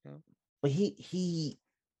 Yeah, but he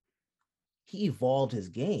evolved his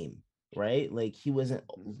game, right? Like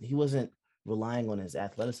mhm. he wasn't relying on his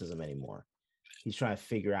athleticism anymore. He's trying to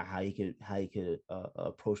figure out how he could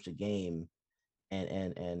approach the game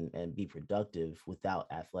and be productive without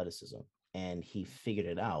athleticism, and he figured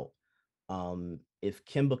it out. If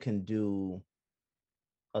Kimba can do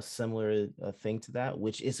a similar thing to that,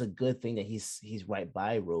 which is a good thing that he's right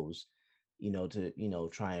by Rose, to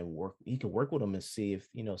try and work. He can work with him and see if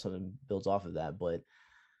something builds off of that. But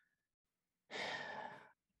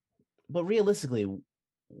realistically,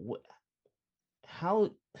 what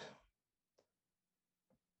how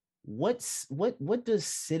what does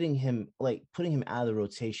sitting him, like putting him out of the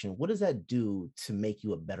rotation, what does that do to make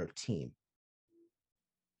you a better team?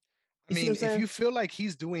 I You see what I'm mean, if saying? you feel like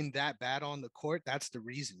he's doing that bad on the court, that's the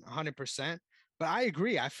reason, 100%. But I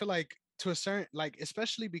agree. I feel like to a certain, like,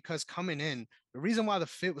 especially because coming in, the reason why the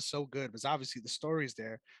fit was so good was obviously the stories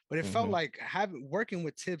there, but it felt Hmm. like having working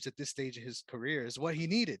with Tibbs at this stage of his career is what he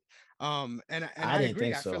needed. And I I didn't agree.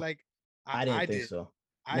 think I feel so. like I didn't I think did. so.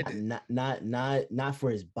 I did. Not for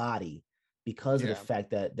his body, because of the Yeah,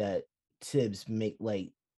 fact that Tibbs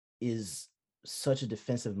is such a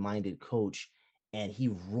defensive minded coach, and he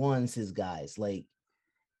runs his guys like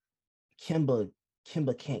Kimba.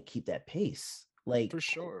 Kimba can't keep that pace. Like for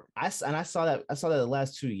sure. I saw that the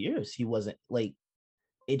last 2 years he wasn't like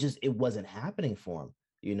it wasn't happening for him,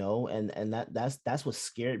 and that's what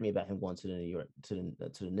scared me about him going to the New York to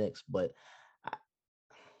the Knicks. But I,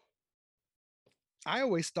 I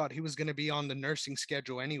always thought he was going to be on the nursing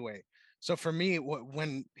schedule anyway. So for me,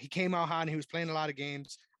 when he came out hot and he was playing a lot of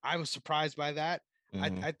games, I was surprised by that.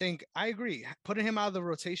 mhm, I think I agree. Putting him out of the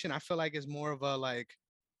rotation, I feel like is more of a like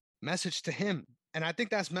message to him, and I think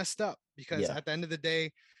that's messed up because yeah, at the end of the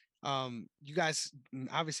day, you guys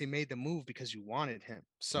obviously made the move because you wanted him.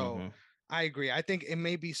 So hmm, I agree. I think it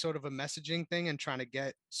may be sort of a messaging thing and trying to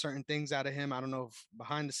get certain things out of him. I don't know if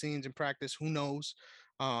behind the scenes in practice, who knows?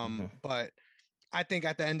 hmm, But I think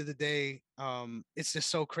at the end of the day, it's just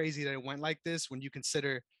so crazy that it went like this when you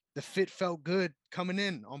consider the fit felt good coming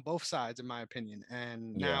in on both sides, in my opinion.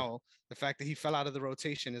 And yeah, now the fact that he fell out of the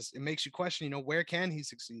rotation is it makes you question, where can he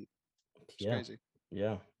succeed? It's yeah, crazy.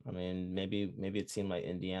 yeah. I mean, maybe it seemed like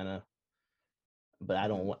Indiana, but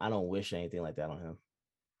Hmm. I don't wish anything like that on him.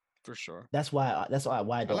 For sure. Why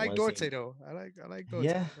I I don't like want to see Dorte him. though. I like Dorte.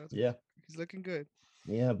 Yeah, yeah, He's looking good.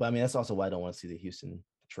 yeah. But I mean, that's also why I don't want to see the Houston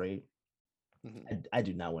trade. Hmm. I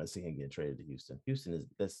do not want to see him get traded to Houston. Houston is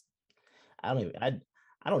that's I don't even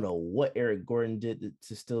I don't know what Eric Gordon did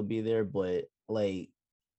to still be there, but like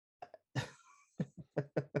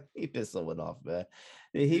he pissed someone off, man.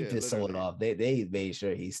 He Yeah, pissed someone literally. off. They made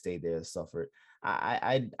sure he stayed there and suffered.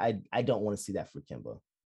 I don't want to see that for Kimba,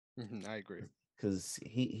 I agree. because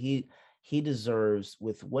he deserves,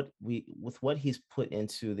 with what he's put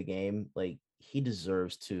into the game, like he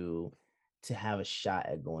deserves to have a shot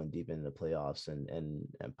at going deep into the playoffs and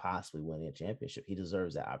possibly winning a championship. He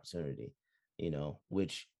deserves that opportunity,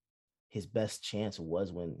 which his best chance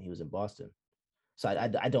was when he was in Boston. So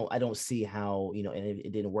I don't see how, and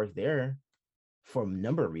it didn't work there for a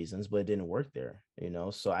number of reasons, but it didn't work there,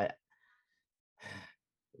 So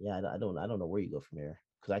yeah, I don't know where you go from here,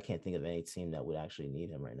 because I can't think of any team that would actually need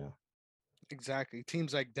him right now. Exactly.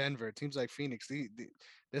 Teams like Denver, teams like Phoenix,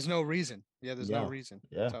 there's no reason. Yeah, there's no Yeah, reason.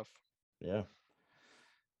 yeah, Tough. yeah,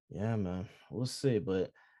 yeah, man. We'll see,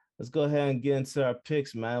 but let's go ahead and get into our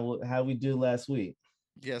picks, man. How we do last week?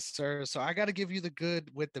 Yes, sir. So I got to give you the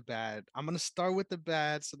good with the bad. I'm going to start with the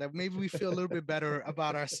bad so that maybe we feel a little bit better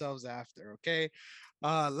about ourselves after. Okay.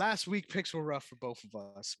 Last week picks were rough for both of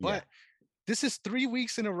us, but Yeah, this is 3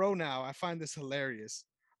 weeks in a row now. I find this hilarious.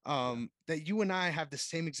 yeah. That you and I have the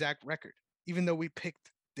same exact record, even though we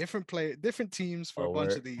picked different teams for a Oh,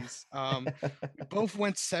 bunch of word. these. We both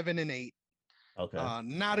went 7-8. Okay,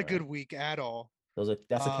 Not all a good right. week at all.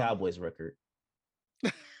 That's a Um, Cowboys record.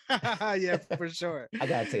 yeah, for sure, I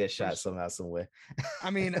gotta take a for shot sure. somehow, some way. I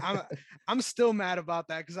mean, I'm still mad about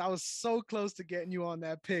that because I was so close to getting you on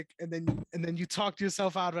that pick, and then you talked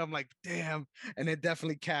yourself out of it. I'm like, damn, and it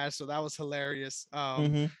definitely cashed. So that was hilarious.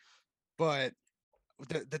 Hmm. But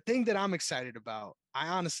the thing that I'm excited about, I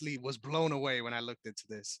honestly was blown away when I looked into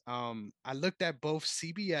this. I looked at both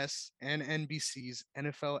CBS and NBC's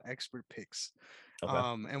NFL expert picks,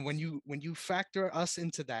 Okay. And when you factor us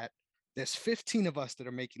into that, there's 15 of us that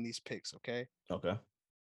are making these picks. Okay, Okay.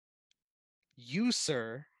 you,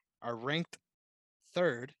 sir, are ranked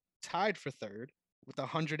third, tied for third with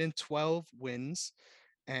 112 wins.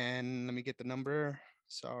 And let me get the number.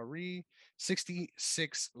 Sorry,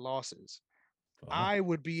 66 losses. Wow. I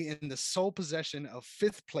would be in the sole possession of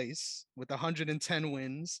fifth place with 110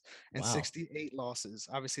 wins and Wow. 68 losses.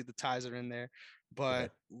 Obviously, the ties are in there, Yeah.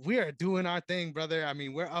 but we are doing our thing, brother. I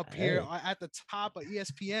mean, we're up here Hey. at the top of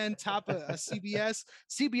ESPN, top of CBS.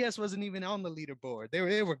 CBS wasn't even on the leaderboard.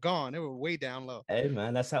 They were gone. They were way down low. Hey,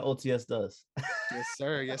 man, that's how OTS does. Yes,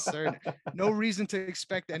 sir. Yes, sir. No reason to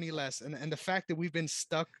expect any less. And the fact that we've been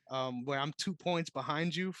stuck where I'm 2 points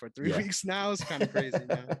behind you for three Yeah. weeks now is kind of crazy,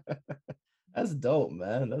 man. That's dope,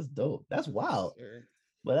 man. That's dope. That's Yes, wild, sir.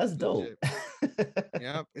 but that's dope. Legit.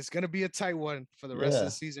 Yeah, it's gonna be a tight one for the rest of the Yeah.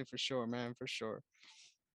 season for sure, man, for sure.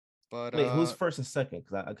 But Wait, who's first and second?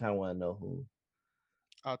 Because I kind of want to know who.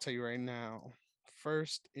 I'll tell you right now.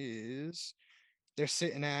 First is they're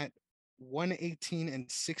sitting at 118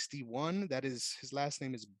 and 61. That is his last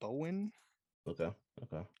name is Bowen. Okay.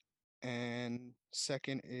 Okay. And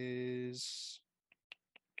second is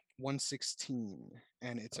 116.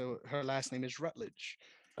 And her last name is Rutledge.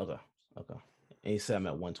 Okay. Okay. And you said I'm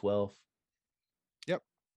at 112. Yep.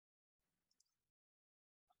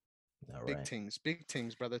 All right. Big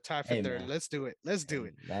things, brother. Tie for Hey, third. man. Let's do it. Let's do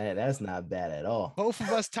Hey, it. that's not bad at all. Both of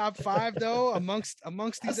us top five though amongst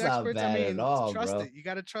these That's not experts. I bad at mean, all, trust bro. it. You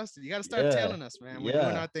gotta trust it. You gotta start Yeah. tailing us, man. We're doing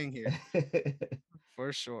Yeah. our thing here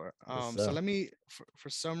for sure. Yes, So sir. let me for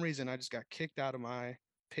some reason I just got kicked out of my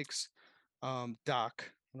picks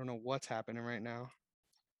doc. I don't know what's happening right now.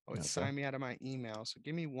 Oh, it Okay. signed me out of my email. So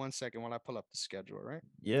give me 1 second while I pull up the schedule, right?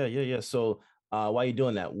 Yeah, yeah, yeah. So, while you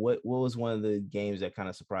doing that, what was one of the games that kind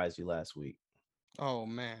of surprised you last week? Oh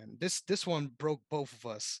man, this one broke both of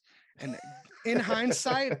us. And in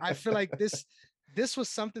hindsight, I feel like this was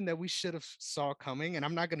something that we should have saw coming. And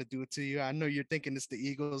I'm not gonna do it to you. I know you're thinking it's the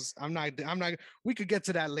Eagles. I'm not. We could get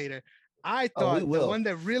to that later. I Oh, we thought the will. one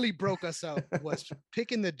that really broke us up was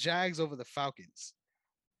picking the Jags over the Falcons.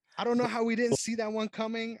 I don't know how we didn't see that one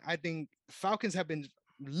coming. I think Falcons have been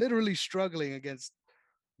literally struggling against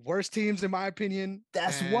worst teams, in my opinion,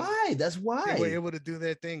 That's and why. That's they were why. able to do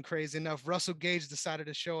their thing. Crazy enough, Russell Gage decided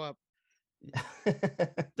to show up.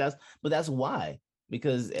 That's why,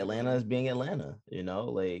 because Atlanta Literally. is being Atlanta,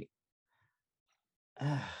 like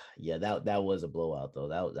yeah, that was a blowout though.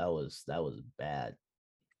 That was bad.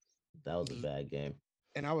 That was a bad game.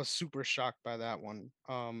 And I was super shocked by that one.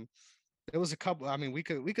 There was a couple. I mean, we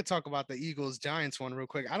could talk about the Eagles Giants one real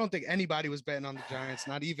quick. I don't think anybody was betting on the Giants,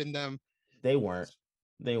 not even them. They weren't.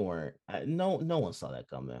 They weren't. No one saw that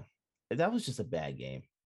coming. That was just a bad game.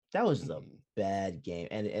 That was just a Mhm. bad game,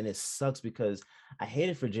 and it sucks because I hate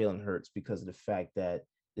it for Jalen Hurts because of the fact that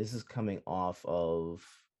this is coming off of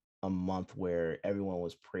a month where everyone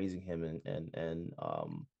was praising him and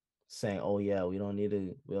saying, "Oh yeah, we don't need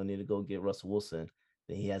to go get Russell Wilson."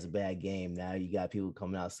 Then he has a bad game. Now you got people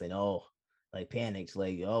coming out saying, "Oh, like panics,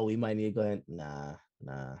 like oh we might need to go ahead." Nah.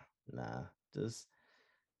 Just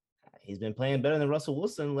he's been playing better than Russell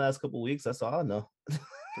Wilson the last couple of weeks. That's all I know.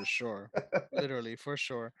 For sure. Literally, for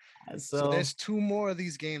sure. So So there's two more of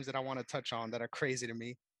these games that I want to touch on that are crazy to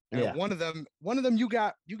me. And yeah, one of them you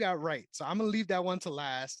got right. So I'm gonna leave that one to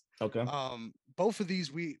last. okay, Both of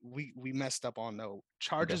these we messed up on though. okay,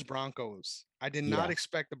 Chargers Broncos. I did not yeah,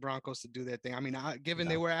 expect the Broncos to do their thing. I mean, given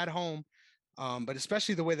they no, were at home, but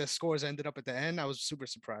especially the way the scores ended up at the end, I was super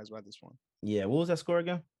surprised by this one. yeah. What was that score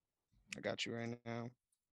again? I got you right now.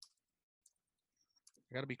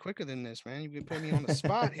 I gotta be quicker than this, man. You can put me on the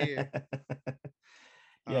spot here.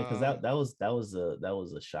 Yeah, because that Um, that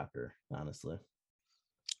was a shocker, honestly.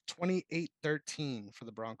 28-13 for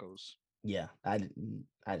the Broncos. Yeah, I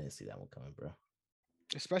didn't see that one coming, bro.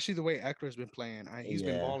 Especially the way Eckler's been playing. He's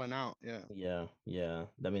been Yeah, balling out. Yeah. yeah.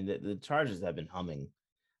 I mean, the Chargers have been humming,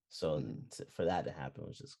 so Mhm. for that to happen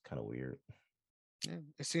was just kind of weird. Yeah.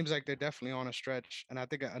 It seems like they're definitely on a stretch. And I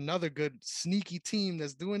think another good sneaky team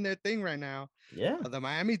that's doing their thing right now Yeah, are the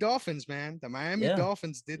Miami Dolphins, man. The Miami yeah,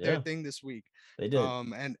 Dolphins did their yeah. thing this week. They did.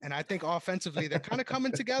 And I think offensively they're kind of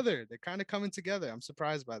coming together. They're kind of coming together. I'm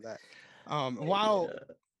surprised by that. While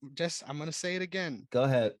Yeah. just I'm gonna say it again. Go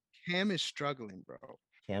ahead. Cam is struggling, bro.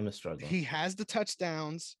 Cam is struggling. He has the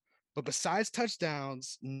touchdowns, but besides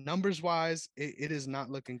touchdowns, numbers wise, it is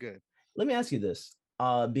not looking good. Let me ask you this,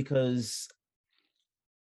 because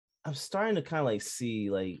I'm starting to kind of like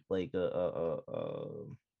see like a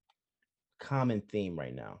common theme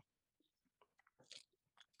right now.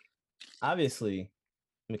 Obviously,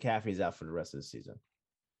 McCaffrey's out for the rest of the season.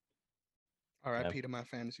 Okay. R.I.P. to my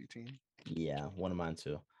fantasy team. Yeah, one of mine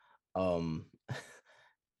too. Um,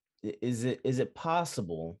 is it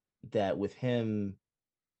possible that with him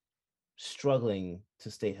struggling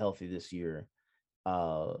to stay healthy this year,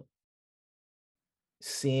 uh,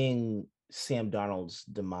 seeing Sam Darnold's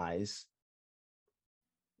demise,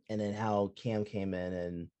 and then how Cam came in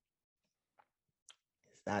and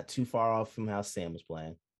it's not too far off from how Sam was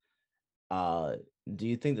playing. Uh, do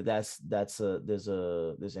you think that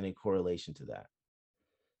there's any correlation to that?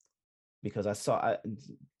 Because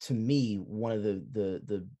to me, one of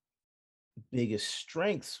the biggest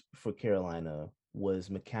strengths for Carolina was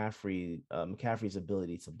McCaffrey's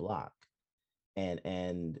ability to block,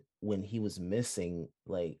 and when he was missing,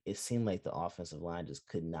 like it seemed like the offensive line just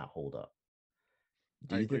could not hold up.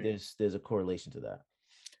 Do I you think agree. there's a correlation to that?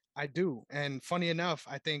 I do. And funny enough,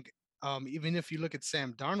 I think even if you look at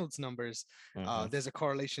Sam Darnold's numbers, Mm-hmm. there's a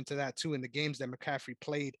correlation to that too in the games that McCaffrey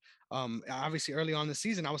played. Obviously, early on the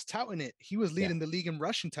season, I was touting it. He was Yeah, leading the league in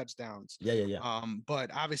rushing touchdowns. yeah, yeah, yeah. But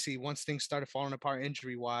obviously, once things started falling apart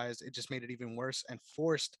injury wise, it just made it even worse and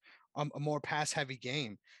forced a more pass heavy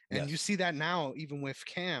game. And you Yes. see that now, even with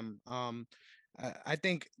Cam. I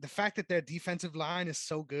think the fact that their defensive line is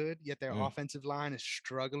so good, yet their Mm, offensive line is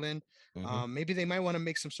struggling. mm-hmm. Maybe they might want to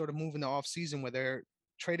make some sort of move in the offseason where they're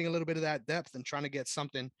trading a little bit of that depth and trying to get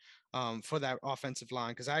something for that offensive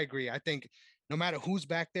line. Because I agree. I think no matter who's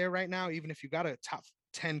back there right now, even if you got a top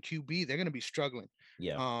 10 QB, they're going to be struggling.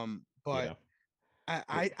 Yeah, But yeah.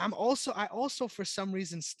 I also for some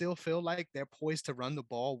reason still feel like they're poised to run the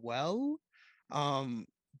ball well. Um,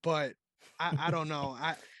 but I don't know.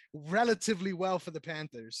 I relatively well for the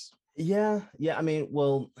Panthers. Yeah, yeah. I mean,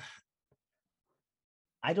 well,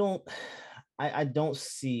 I don't, I don't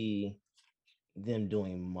see them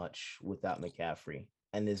doing much without McCaffrey,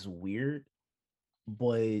 and it's weird,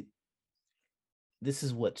 but this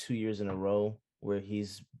is what 2 years in a row where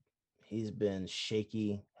he's been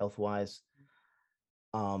shaky health wise.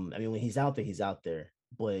 I mean, when he's out there, he's out there,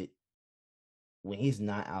 but when he's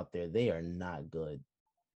not out there, they are not good.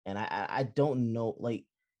 And I don't know, like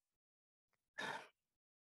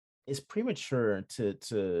it's premature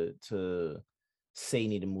to say you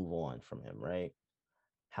need to move on from him, right?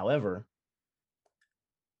 However,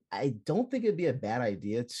 I don't think it'd be a bad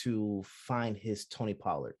idea to find his Tony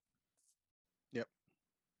Pollard. Yep.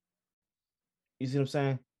 You see what I'm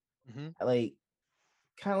saying? Hmm. Like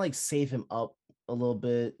kind of like save him up a little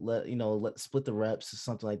bit, let split the reps or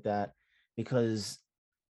something like that. Because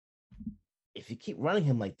if you keep running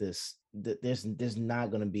him like this, there's not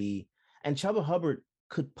going to be. And Chuba Hubbard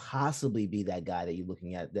could possibly be that guy that you're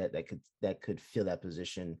looking at that could fill that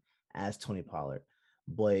position as Tony Pollard.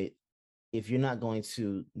 But if you're not going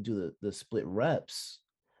to do the split reps,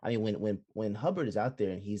 I mean, when Hubbard is out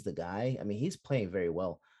there and he's the guy, I mean, he's playing very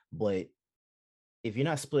well. But if you're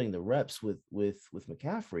not splitting the reps with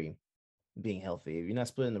McCaffrey being healthy, if you're not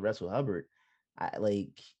splitting the reps with Hubbard, I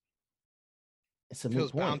like it's a moot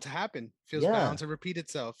Feels bound point. to happen. Feels Yeah, bound to repeat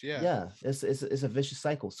itself. Yeah. yeah, it's a vicious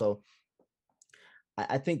cycle. So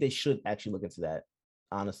I think they should actually look into that,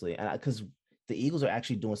 honestly, and because the Eagles are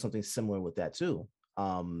actually doing something similar with that too.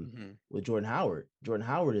 Hmm. With Jordan Howard. Jordan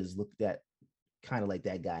Howard is looked at kind of like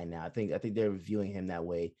that guy now. I think they're viewing him that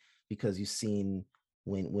way because you've seen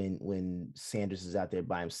when Sanders is out there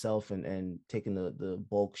by himself and taking the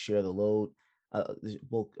bulk share of the load,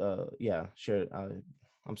 bulk yeah share.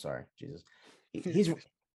 I'm sorry, Jesus. He's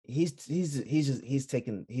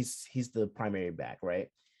he's the primary back, right?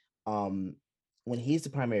 Um, when he's the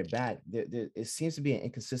primary back, it seems to be an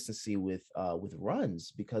inconsistency with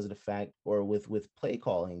runs because of the fact, or with play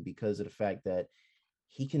calling because of the fact that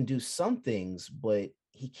he can do some things, but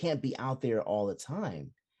he can't be out there all the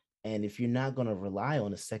time. And if you're not going to rely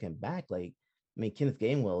on a second back, like I mean, Kenneth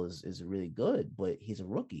Gainwell is really good, but he's a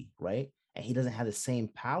rookie, right? And he doesn't have the same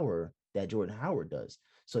power that Jordan Howard does.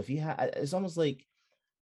 So if you have, it's almost like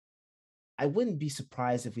I wouldn't be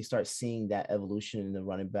surprised if we start seeing that evolution in the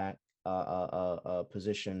running back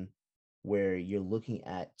position where you're looking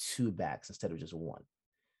at two backs instead of just one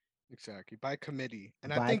Exactly. By committee.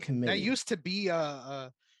 And I by think that committee. used to be a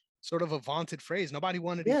sort of a vaunted phrase. Nobody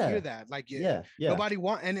wanted to hear Yeah, that. Like yeah, yeah. nobody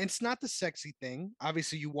want, and it's not the sexy thing.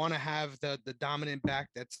 Obviously, you want to have the dominant back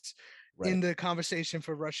that's Right. in the conversation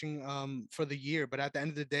for rushing for the year. But at the end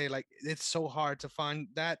of the day, like it's so hard to find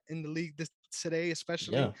that in the league today,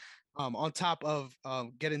 especially Yeah, on top of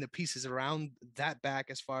getting the pieces around that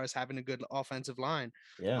back as far as having a good offensive line.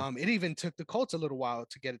 yeah. It even took the Colts a little while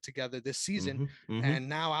to get it together this season. Mm-hmm. Mm-hmm. And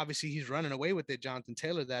now obviously he's running away with it, Jonathan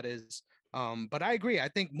Taylor, that is. But I agree. I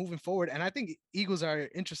think moving forward, and I think Eagles are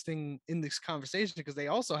interesting in this conversation because they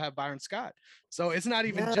also have Byron Scott. So it's not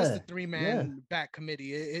even just a Yeah, three yeah, man back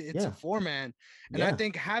committee. It's a yeah, four man, and I yeah.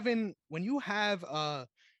 think having when you have a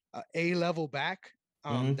level back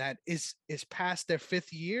Hmm. that is past their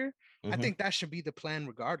fifth year, I Hmm. think that should be the plan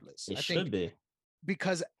regardless. It I should think be.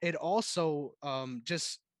 because it also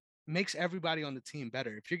just makes everybody on the team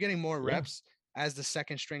better. If you're getting more Yeah. reps as the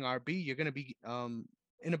second string RB, you're going to be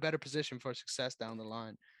in a better position for success down the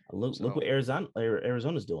line. Look what So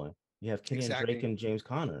Arizona's doing. You have Kenny and Drake exactly, and James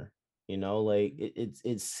Conner. Like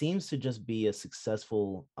it seems to just be a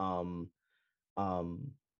successful um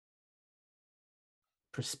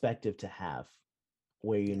perspective to have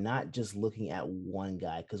where you're yeah, not just looking at one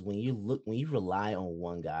guy. Because when you rely on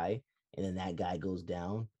one guy and then that guy goes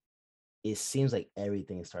down, it seems like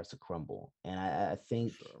everything starts to crumble. And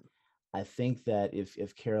sure, I think that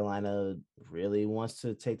if Carolina really wants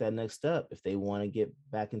to take that next step, if they want to get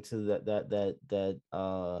back into that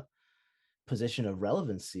position of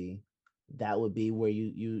relevancy, that would be where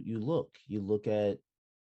you look at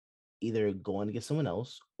either going to get someone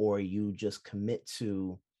else or you just commit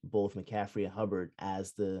to both McCaffrey and Hubbard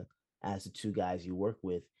as the two guys you work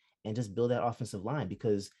with and just build that offensive line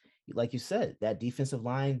because like you said, that defensive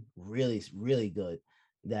line really good.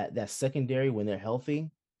 That secondary when they're healthy,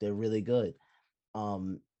 they're really good.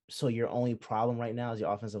 Um so your only problem right now is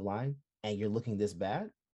your offensive line and you're looking this bad.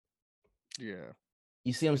 yeah,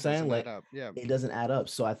 You see what I'm it saying? doesn't add Like up. Yeah, it doesn't add up.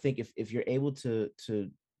 So I think if you're able to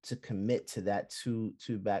commit to that two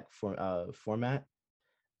back format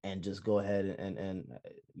and just go ahead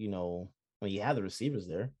when you have the receivers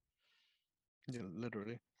there. yeah,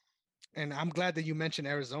 literally. And I'm glad that you mentioned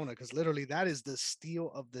Arizona because literally that is the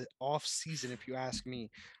steal of the off season, if you ask me.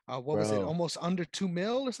 What was it? Bro, Almost under 2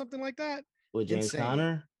 mil or something like that. with James Insane.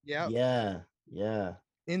 Conner, Yeah, yeah, yeah,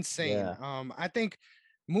 insane. yeah, I think,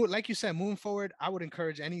 like you said, moving forward, I would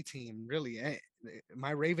encourage any team really.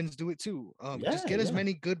 My Ravens do it too. Just yeah, get as yeah,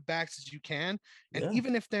 many good backs as you can, and yeah.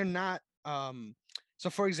 even if they're not, so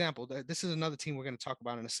for example, this is another team we're going to talk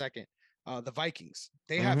about in a second. The Vikings.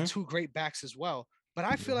 They have Mm-hmm, two great backs as well, but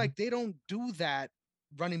I feel mm-hmm. like they don't do that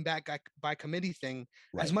running back by committee thing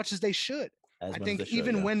as Right, much as they should. as I much as they think should.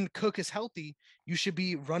 even Yeah, when Cook is healthy, you should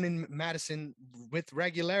be running Madison with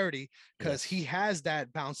regularity because he yes, has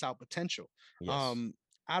that bounce out potential. yes. Um,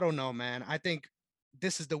 I don't know, man. I think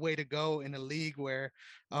this is the way to go in a league where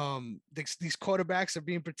these quarterbacks are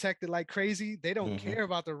being protected like crazy. They don't Mm-hmm. care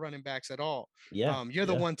about the running backs at all. Yeah, You're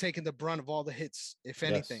the yeah, one taking the brunt of all the hits, if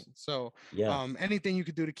anything. yes, So yeah. anything you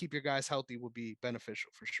could do to keep your guys healthy would be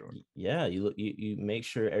beneficial for sure. Yeah, you make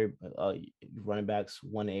sure running backs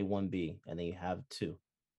 1A, 1B, and then you have two.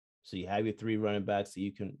 So you have your three running backs that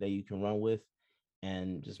you can run with,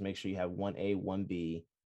 and just make sure you have 1A, 1B,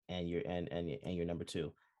 and your number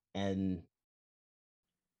two, and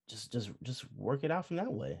just work it out from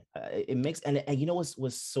that way. It makes and you know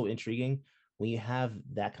what's so intriguing when you have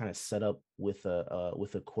that kind of setup with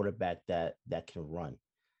a quarterback that can run.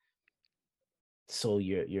 So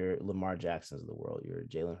your Lamar Jacksons of the world, your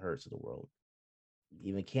Jalen Hurts of the world,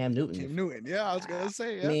 even Cam Newton. Cam Newton. Yeah, I was I gonna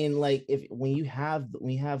say, yeah. mean, like if when you have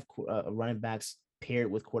running backs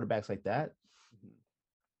paired with quarterbacks like that,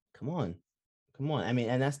 come on, come on. I mean,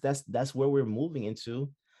 and that's where we're moving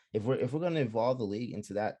into. If we're going to evolve the league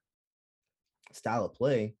into that style of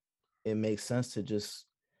play, it makes sense to just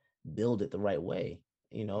build it the right way.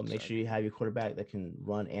 Make sure you Exactly. have your quarterback that can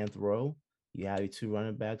run and throw. You have your two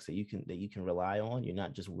running backs that you can rely on. You're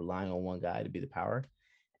not just relying on one guy to be the power.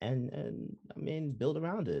 And I mean, build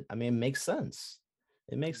around it. I mean, it makes sense.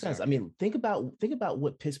 It makes sense. I Exactly. mean, think about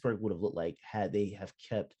what Pittsburgh would have looked like had they have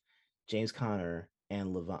kept James Conner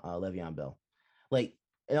and Le'Veon Bell. Like,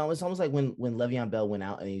 it's almost like when Le'Veon Bell went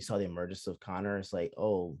out and you saw the emergence of Connor. It's like,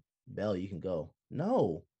 oh, Bell, you can go.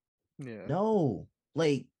 No, Yeah. no.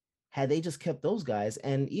 Like, had they just kept those guys,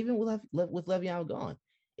 and even with Le'Veon gone,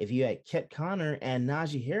 if you had kept Connor and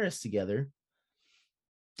Najee Harris together,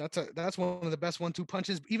 That's one of the best 1-2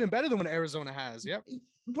 punches, even better than what Arizona has. Yep.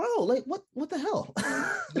 bro, like what the hell?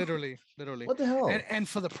 Literally, literally. What the And hell? and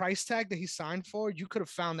for the price tag that he signed for, you could have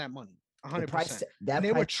found that money The price 100%. And that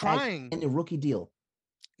they were price tag trying and the rookie deal.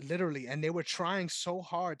 literally, and they were trying so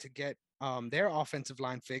hard to get their offensive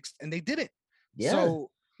line fixed, and they didn't. Yeah,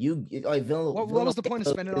 So like what was the point of Villanueva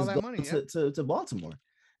spending all is that going money? Yep. to Baltimore,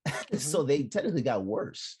 Hmm. so they technically got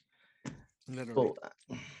worse. Literally, So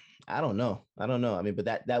I don't know. I don't know. I mean, but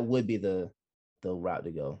that would be the route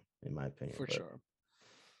to go, in my opinion. for But sure.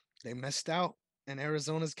 They missed out, and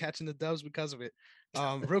Arizona's catching the dubs because of it.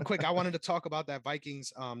 Real quick, I wanted to talk about that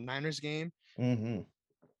Vikings Niners game, mm-hmm.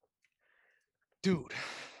 dude.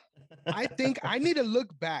 I think I need to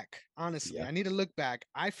look back. Honestly, Yeah. I need to look back.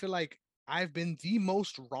 I feel like I've been the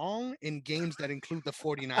most wrong in games that include the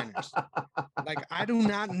 49ers. Like, I do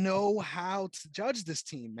not know how to judge this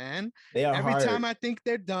team, man. They are Every time hard. I think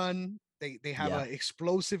they're done, they have Yeah. an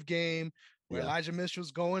explosive game where Yeah. Elijah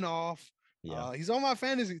Mitchell's going off. Yeah. He's on my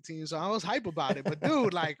fantasy team, so I was hype about it. But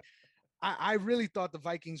dude, like, I really thought the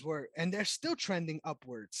Vikings were, and they're still trending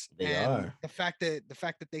upwards. They And are. the fact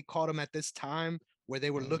that they caught them at this time where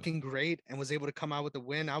they were Mm. looking great and was able to come out with the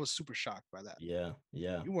win, I was super shocked by that. Yeah.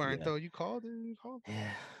 Yeah. You weren't Yeah. though. You called it. You called.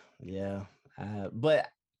 Yeah. Yeah. But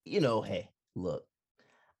hey, look,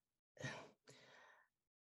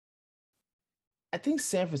 I think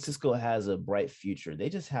San Francisco has a bright future. They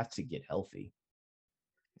just have to get healthy.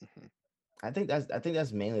 Mhm. I think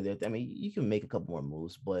that's mainly it. I mean, you can make a couple more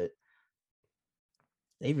moves, but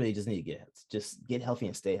they really just need to get healthy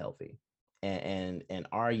and stay healthy. And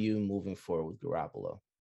are you moving forward with Garoppolo?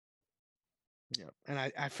 Yeah, and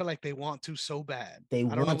I feel like they want to so bad. They I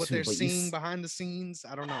don't know want what to, they're but seeing behind the scenes.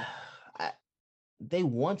 I don't know I, they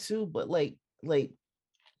want to, but like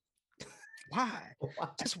why. why?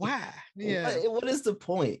 Just why? Yeah, What is the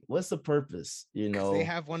point? What's the purpose? because they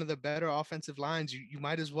have one of the better offensive lines. You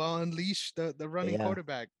might as well unleash the running Yeah,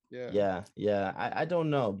 quarterback. Yeah, yeah. I don't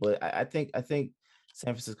know, but I think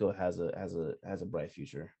San Francisco has a bright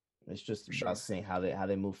future. It's just for about sure. seeing how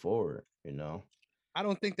they move forward. I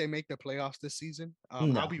don't think they make the playoffs this season. I'll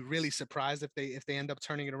No. be really surprised if they end up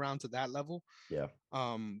turning it around to that level. Yeah.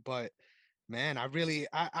 But man, I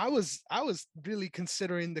was really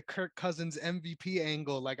considering the Kirk Cousins MVP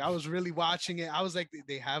angle. Like, I was really watching it. I was like,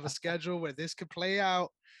 they have a schedule where this could play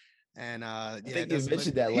out. And I yeah, it think you doesn't look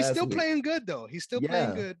mentioned that he's last still week. playing good though. He's still playing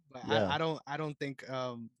Yeah. good, but Yeah. I don't think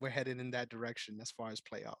we're headed in that direction as far as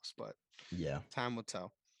playoffs, but Yeah. time will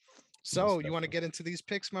tell. So, Most you want to definitely. get into these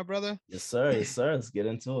picks, my brother? Yes, sir. Yes, sir. Let's get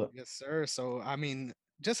into it. Yes, sir. So, I mean,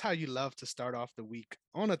 just how you love to start off the week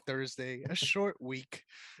on a Thursday, a short week.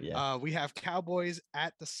 Yeah. We have Cowboys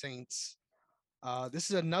at the Saints. This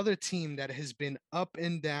is another team that has been up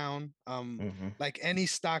and down, Hmm. like any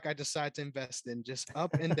stock I decide to invest in, just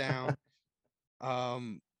up and down.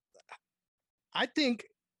 Um, I think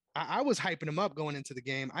I was hyping them up going into the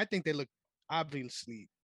game. I think they look obviously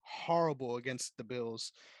horrible against the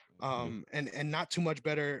Bills, Hmm. and not too much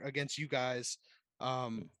better against you guys.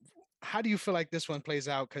 Um, how do you feel like this one plays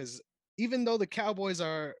out? Because even though the Cowboys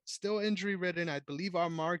are still injury ridden, I believe our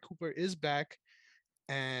Amari Cooper is back,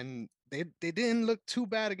 and they didn't look too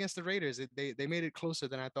bad against the Raiders. They made it closer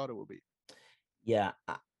than I thought it would be. Yeah.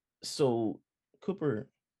 So Cooper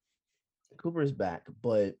Cooper is back,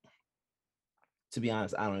 but to be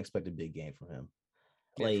honest, I don't expect a big game from him.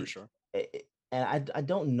 Yeah, for Like, sure. and I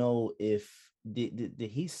don't know if did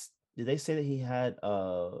they say that he had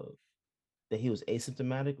that he was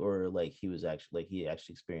asymptomatic, or like he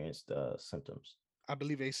actually experienced symptoms. I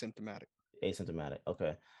believe asymptomatic. Asymptomatic.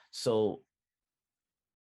 Okay. So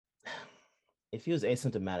if he was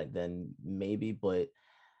asymptomatic, then maybe, but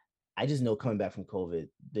I just know coming back from COVID,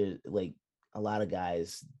 there like a lot of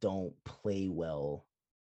guys don't play well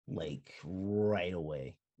Mhm. like right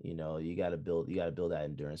away. You got to build that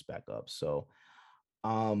endurance back up. So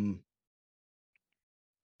um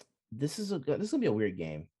this is gonna be a weird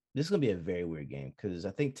game. This is gonna be a very weird game because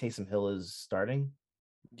I think Taysom Hill is starting.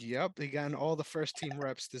 Yep, they got all the first team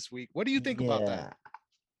reps this week. What do you think about that? Yeah,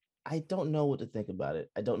 I don't know what to think about it.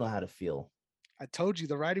 I don't know how to feel. I told you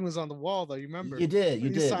the writing was on the wall, though. You remember You did, you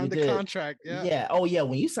when you did, you signed the did. contract? Yeah. Yeah. Oh yeah.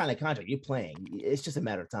 When you sign a contract, you're playing. It's just a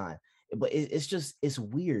matter of time. But it's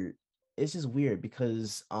weird. It's just weird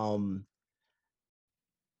because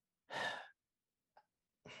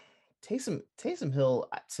Taysom Hill,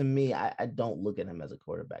 to me, I don't look at him as a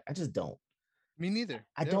quarterback. I just don't. Me neither.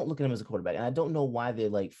 I Yeah. don't look at him as a quarterback, and I don't know why they're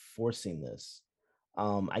like forcing this.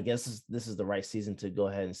 I guess this is the right season to go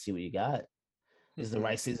ahead and see what you got. This is the Hmm.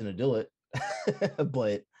 right season to do it.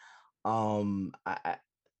 But um, I, I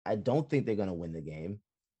I don't think they're gonna win the game.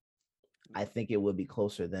 I think it would be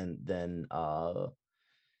closer than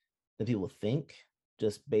people think,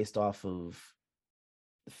 just based off of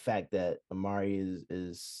the fact that Amari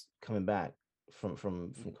is coming back from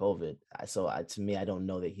COVID. To me, I don't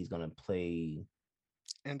know that he's gonna play,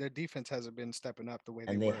 And their defense hasn't been stepping up the way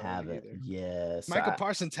they and they were early haven't. either. Yes, Michael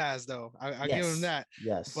Parsons has, though. I give him yes, that.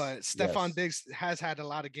 yes, But Stephon yes. Diggs has had a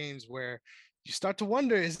lot of games where you start to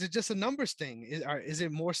wonder, is it just a numbers thing? Is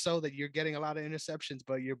it more so that you're getting a lot of interceptions,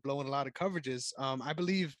 but you're blowing a lot of coverages? I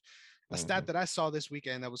believe a Hmm. stat that I saw this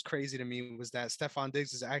weekend that was crazy to me was that Stephon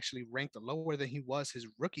Diggs is actually ranked lower than he was his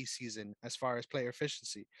rookie season as far as player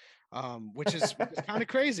efficiency, which is kind of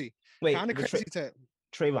crazy. Wait, Kind of crazy to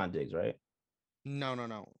Trayvon Diggs, right? no, no,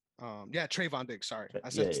 no. Yeah, Trayvon Diggs. Sorry, I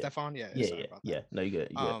Yeah, said yeah, Stephon. Yeah, yeah, sorry yeah, about that. yeah. No, you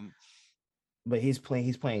good, you good. Um, But he's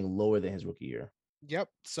playing lower than his rookie year. Yep.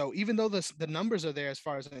 So even though the numbers are there as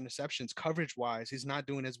far as interceptions, coverage wise, he's not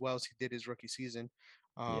doing as well as he did his rookie season.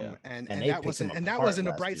 Yeah, And and and they that picked him wasn't apart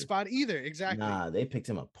a last bright year. spot either. Exactly. Nah, they picked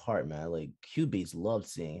him apart, man. Like QBs loved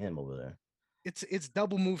seeing him over there. It's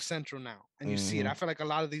double move central now, and you see it. I Hmm. feel like a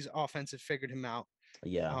lot of these offensive figured him out.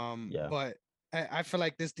 Yeah, yeah, But I feel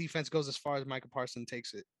like this defense goes as far as Micah Parsons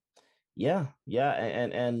takes it. yeah, yeah.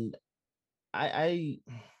 And I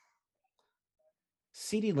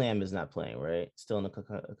CD Lamb is not playing, right? Still in the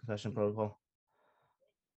concussion protocol.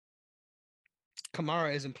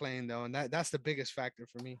 Kamara isn't playing though, and that's the biggest factor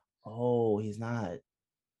for me. Oh, he's not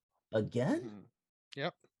again. Hmm.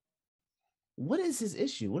 Yep. What is his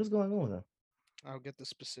issue? What is going on with him? I'll get the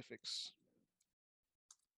specifics.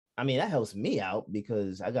 I mean, that helps me out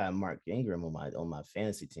because I got Mark Ingram on my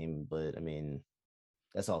fantasy team, but I mean,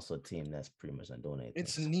 that's also a team that's pretty much not doing anything.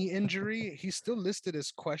 It's knee injury. He's still listed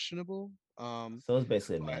as questionable. So it's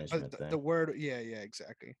basically a But management the thing. word, yeah, yeah,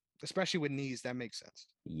 exactly. Especially with knees, that makes sense.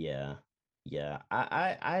 Yeah, yeah.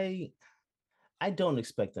 I don't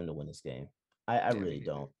expect them to win this game. I Yeah, me really neither.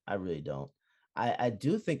 don't. I really don't. I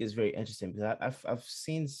do think it's very interesting because I've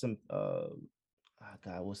seen some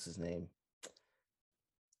God, what's his name?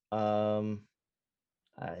 Um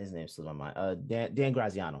his name slipped my mind. Dan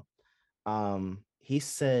Graziano. He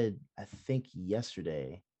said, I think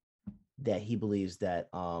yesterday, that he believes that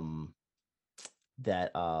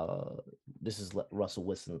this is Russell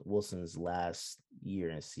Wilson's last year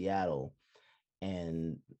in Seattle,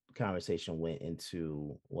 and conversation went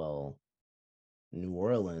into, well, New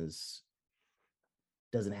Orleans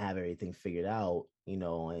doesn't have everything figured out, and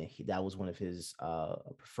that was one of his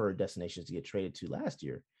preferred destinations to get traded to last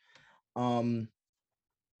year. Um,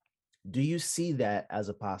 do you see that as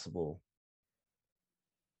a possible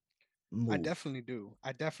I move? definitely do.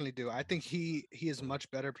 I definitely do. I think he is a much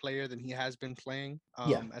better player than he has been playing.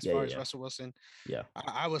 Yeah, As yeah, far yeah, as yeah, Russell Wilson, yeah.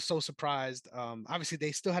 I was so surprised. Obviously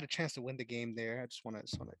they still had a chance to win the game there. I just want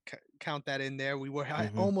to count that in there. We were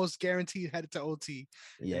Mm-hmm. almost guaranteed headed to OT,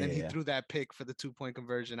 Yeah, and then he yeah, threw that pick for the 2 point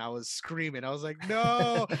conversion. I was screaming. I was like,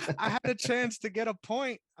 no, I had a chance to get a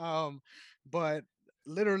point. But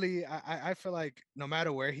literally, I feel like no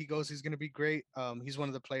matter where he goes, he's going to be great. He's one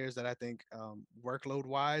of the players that I think workload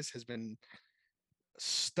wise has been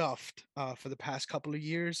stuffed for the past couple of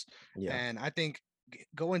years. yeah, And I think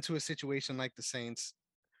go into a situation like the Saints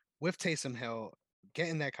with Taysom Hill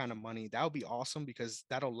getting that kind of money, that would be awesome because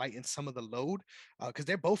that'll lighten some of the load because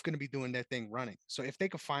they're both going to be doing their thing running. So if they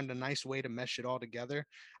could find a nice way to mesh it all together,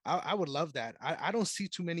 I would love that. I don't see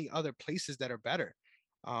too many other places that are better.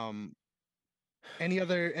 Um, any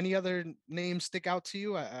other names stick out to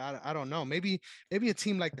you? I don't know. Maybe a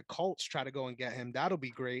team like the Colts try to go and get him. That'll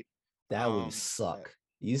be great. that would But suck.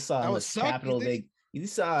 You saw how that would much suck. You capital think? they. You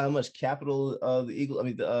saw how much capital the Eagle. I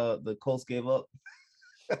mean the Colts gave up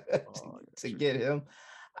to, Oh, to that's get ridiculous. him.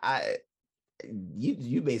 I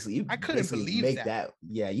you basically I couldn't basically believe make that. that.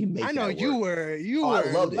 Yeah, you I make know that you work. were you Oh, I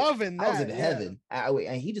were loved it. loving I was in that. Yeah. heaven.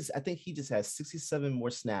 And I think he just has 67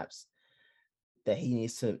 more snaps that he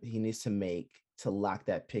needs to make to lock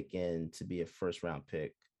that pick in to be a first round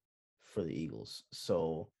pick for the Eagles.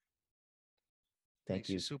 So thank Makes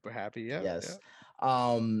you you. super happy. Yep. Yes. Yep.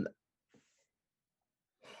 Um,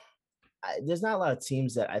 there's not a lot of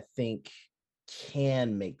teams that I think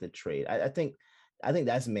can make the trade. I think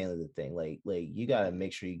that's mainly the thing. Like you got to Hmm.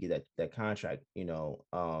 make sure you get that contract,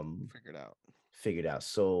 Figured out. figured out.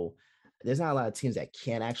 So there's not a lot of teams that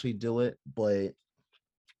can actually do it, but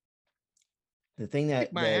the thing I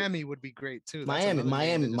think that Miami would be great too. That's Miami, another name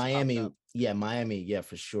Miami, that just popped Miami, up. yeah, Miami, yeah,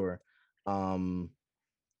 for sure. Um,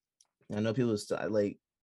 I know people like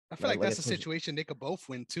I feel like like like I that's a told you, situation they could both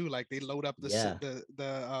win too. Like they load up yeah,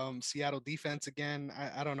 the Seattle defense again.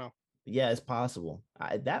 I don't know. yeah, it's possible.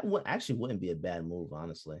 That would actually wouldn't be a bad move,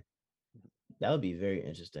 honestly. That would be very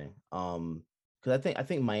interesting. Because I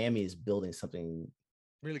think Miami is building something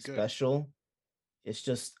Really good. special. It's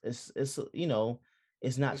just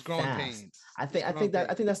it's not It's growing fast. pains. I It's think I growing think that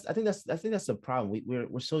I pains. think that's I think that's I think that's the problem.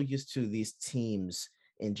 We're so used to these teams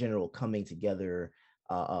in general coming together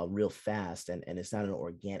real fast, and it's not an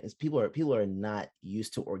organic. People are not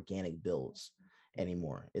used to organic builds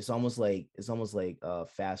anymore. It's almost like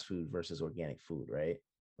fast food versus organic food, right?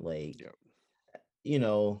 Like, Yep.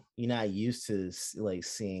 you're not used to like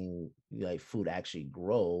seeing like food actually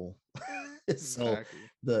grow. So Exactly.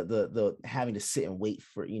 the having to sit and wait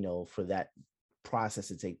for that process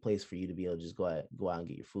to take place for you to be able to just go out and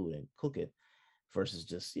get your food and cook it, versus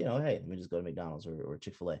just, hey, let me just go to McDonald's or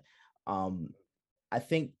Chick-fil-A. um I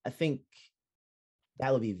think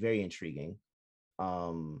That would be very intriguing.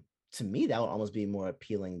 Um, to me, that would almost be more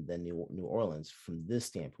appealing than New Orleans from this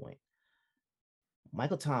standpoint.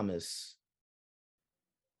 Michael Thomas,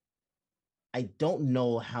 I don't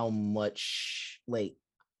know how much like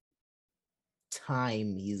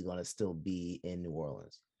time he's gonna still be in New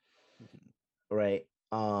Orleans, Mhm. right?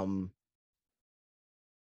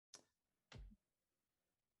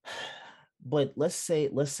 But let's say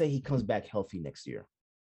he comes back healthy next year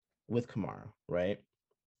with Kamara, right?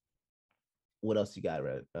 What else you got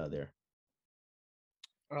there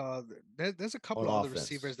There's a on couple of other offense?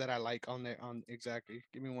 receivers that I like on there. On exactly.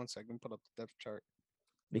 Give me 1 second. Put up the depth chart.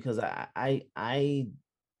 Because I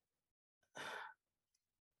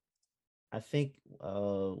think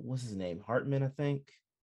what's his name, Hartman, I think.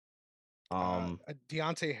 Um,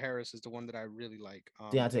 Deontay Harris is the one that I really like.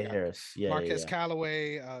 They Deontay got Harris, yeah, Marquez yeah,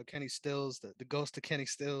 Callaway, Kenny Stills, the ghost of Kenny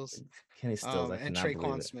Stills, yeah. Kenny Stills, I and cannot believe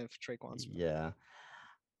Traquan it. Smith. Traquan Smith. Yeah,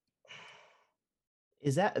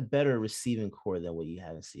 is that a better receiving core than what you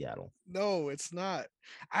have in Seattle? No, it's not.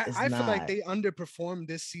 It's I feel like not. they underperformed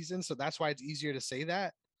this season, so that's why it's easier to say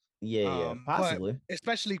that. Yeah, yeah, But possibly.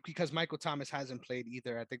 especially because Michael Thomas hasn't played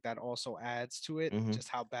either, I think that also adds to it, Hmm. just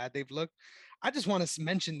how bad they've looked. I just want to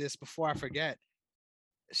mention this before I forget.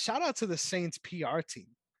 Shout out to the Saints PR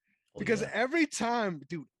team Oh because yeah, every time,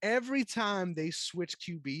 dude, every time they switch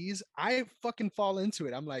QBs, I fucking fall into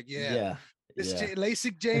it. I'm like, yeah, yeah, yeah,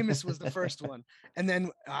 LASIK Jameis was the first one. And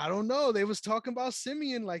then I don't know, they was talking about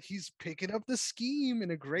Simeon like he's picking up the scheme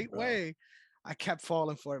in a great bro. way. I kept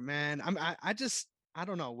falling for it, man. I just I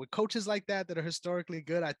don't know. With coaches like that are historically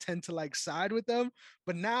good, I tend to like side with them.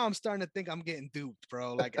 But now I'm starting to think I'm getting duped,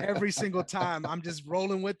 bro. Like every single time I'm just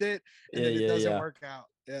rolling with it and Yeah, then it yeah, doesn't yeah. work out.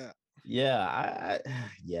 Yeah. Yeah,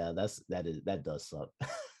 yeah, that does suck.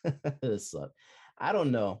 That does suck. I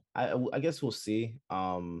don't know. I guess we'll see.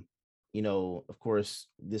 Of course,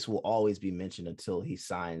 this will always be mentioned until he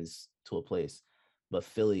signs to a place. But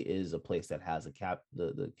Philly is a place that has the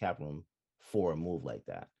cap room for a move like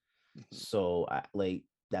that. Mhm. So I like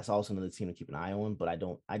that's also another team to keep an eye on. But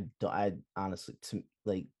I honestly to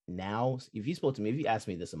like now, if you spoke to me, if you asked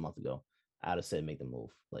me this a month ago, I'd have said make the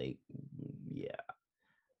move. Like, yeah,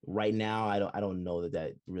 right now I don't know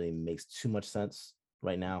that really makes too much sense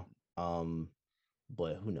right now. um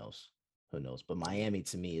but who knows, but Yeah. Miami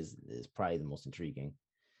to me is probably the most intriguing.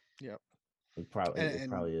 Yep. It And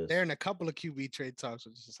probably they're is. in a couple of QB trade talks,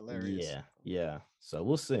 which is hilarious. Yeah, yeah, so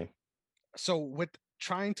we'll see. So, with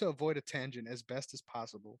trying to avoid a tangent as best as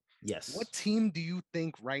possible, Yes. what team do you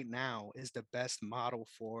think right now is the best model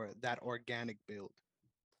for that organic build?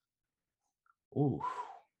 Ooh,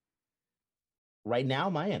 right now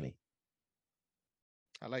Miami.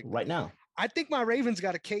 I like Right that. now. I think my Ravens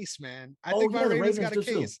got a case, man. I Oh think my yeah, the Ravens Ravens got a do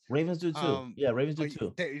too. case. Ravens do too. Um, Yeah, Ravens do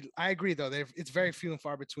but too. I agree though. It's very few and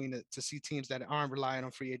far between to see teams that aren't relying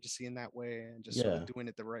on free agency in that way and just sort Yeah, of doing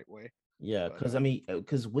it the right way. yeah, But because I mean,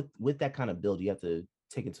 because with that kind of build you have to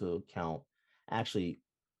take into account, actually,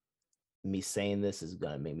 me saying this is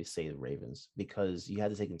gonna make me say the Ravens, because you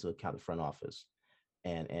had to take into account the front office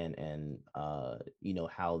and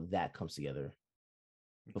how that comes together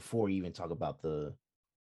before you even talk about the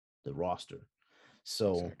roster.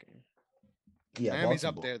 So exactly. yeah, Miami's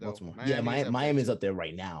up Baltimore, there though. Baltimore. Yeah, Miami's up there Miami's too. up there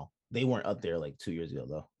right now. They weren't up there like 2 years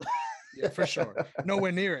ago Yeah, though. for sure.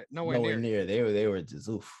 Nowhere near it. Nowhere Nowhere near it. near. They were just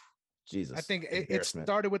oof. I Jesus, think it embarrassment.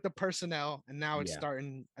 started with the personnel, and now it's Yeah,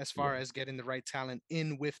 starting as far yeah. as getting the right talent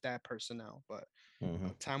in with that personnel. But Hmm.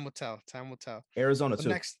 time will tell. Time will tell. Arizona So too.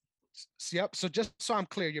 next, yep. So just so I'm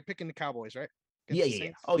clear, you're picking the Cowboys, right? Yeah, Against the yeah, yeah.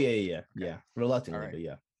 Saints. Oh yeah, yeah, yeah, Okay. yeah. All Reluctantly, right. but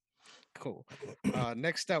yeah. Cool.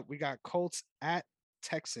 Next up, we got Colts at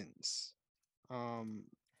Texans. Um,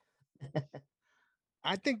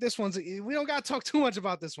 I think this one's. We don't got to talk too much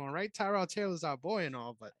about this one, right? Tyrod Taylor's our boy and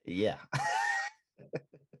all, but Yeah.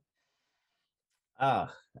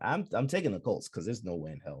 I'm taking the Colts because there's no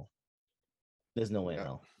way in hell. There's no way in yeah,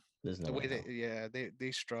 hell. There's no the way way in hell.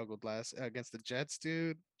 they struggled last against the Jets,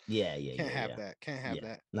 dude. Yeah, yeah, Can't yeah, have yeah. that. Can't have Yeah.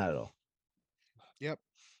 that. Not at all. Yep.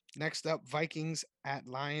 Next up, Vikings at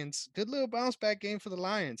Lions. Good little bounce back game for the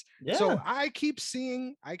Lions. So Yeah. I keep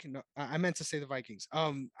seeing, I meant to say the Vikings.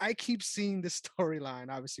 I keep seeing this storyline,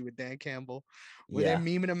 obviously with Dan Campbell, where they're Yeah.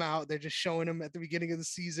 memeing him out. They're just showing him at the beginning of the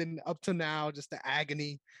season up to now, just the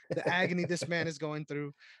agony this man is going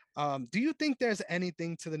through. Do you think there's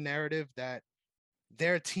anything to the narrative that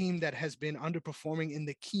they're a team that has been underperforming in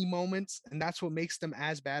the key moments, and that's what makes them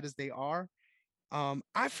as bad as they are?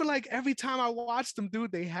 I feel like every time I watch them,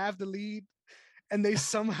 dude, they have the lead and they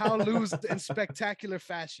somehow lose in spectacular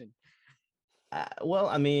fashion. Well,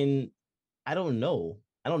 I mean, I don't know.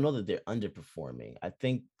 I don't know that they're underperforming. I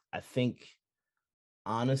think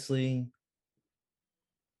honestly,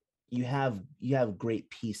 you have great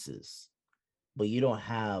pieces, but you don't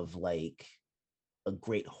have like a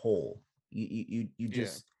great whole. You Yeah.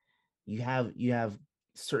 just you have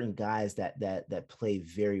certain guys that play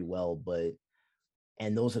very well, but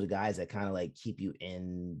and those are the guys that kind of like keep you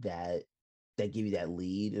in that give you that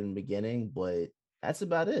lead in the beginning, but that's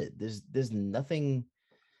about it. There's nothing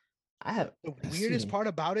I have. The Excuse weirdest me. part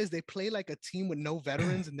about it is they play like a team with no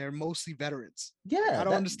veterans, and they're mostly veterans. Like I Yeah,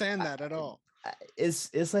 don't understand I, that at all.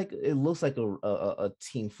 it's like it looks like a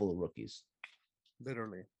team full of rookies.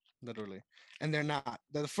 Literally, literally, and they're not.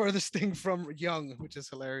 They're the furthest thing from young, which is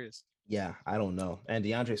hilarious. Yeah, I don't know. And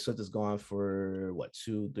DeAndre Swift is gone for what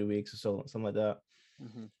 2-3 weeks or so, something like that.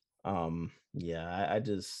 Hmm. Yeah, I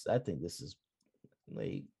think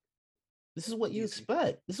like this is what you Easy.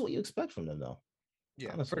 expect. This is what you expect from them, though. Yeah,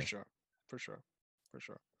 for Honestly. sure, for sure, for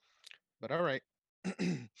sure. But all right,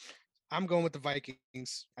 I'm going with the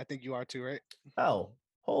Vikings. I think you are too, right? Oh,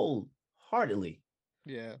 wholeheartedly.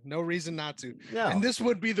 Yeah, no reason not to. And No. this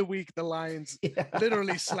would be the week the Lions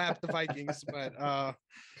literally slapped the Vikings, but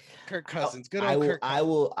Kirk Cousins, good I old will Kirk I Cousins.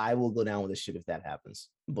 will I will go down with the ship if that happens.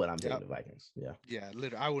 But I'm taking Yep. the Vikings. Yeah. Yeah,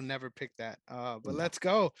 literally, I will never pick that. But No. let's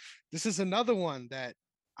go. This is another one that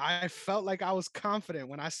I felt like I was confident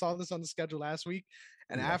when I saw this on the schedule last week.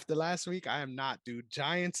 And Yeah. after last week, I am not, dude.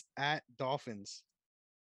 Giants at Dolphins.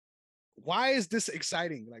 Why is this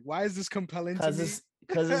exciting? Like, why is this compelling to Cause me?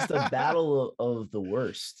 it's the battle of the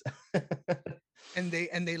worst. And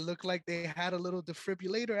they look like they had a little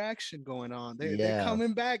defibrillator action going on. They're Yeah.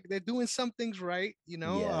 coming back. They're doing some things right, you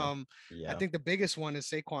know. Yeah. I Yeah. think the biggest one is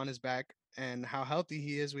Saquon is back, and how healthy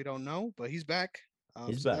he is, we don't know, but he's back.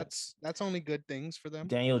 He's So back. that's only good things for them.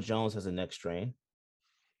 Daniel Jones has a neck strain.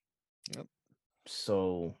 Yep.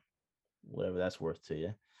 So whatever that's worth to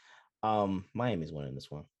you. Miami's winning this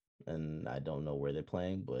one. And I don't know where they're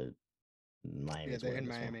playing, but Yeah, Miami's they're winning in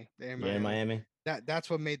this one. Miami. They're in You're in Miami. Miami? That's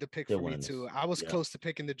what made the pick They're for me winning too. this. I was Yeah. close to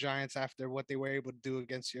picking the Giants after what they were able to do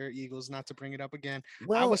against your Eagles. Not to bring it up again, I was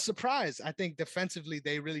Well, surprised. I think defensively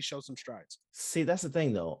they really showed some strides see, that's the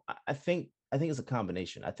thing though. I think it's a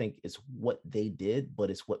combination. I think it's what they did, but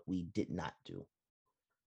it's what we did not do.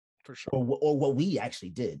 for sure. Or what we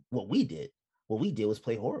actually did. What we did was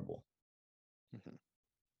play horrible. Mhm.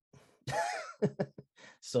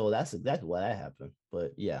 So that's exactly why that happened.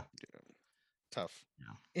 But yeah. Tough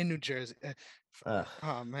Yeah. in New Jersey. Uh,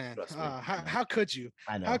 Oh man, trust me. how could you?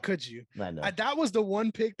 I How know. could you? I know. That was the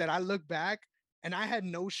one pick that I look back and I had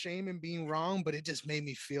no shame in being wrong, but it just made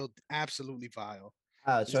me feel absolutely vile.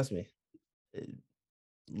 Just Trust me. Uh,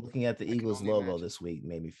 Looking at the I can Eagles only logo imagine. this week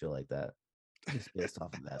made me feel like that. Just based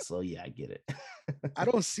off of that. So yeah, I get it. I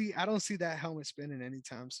don't see that helmet spinning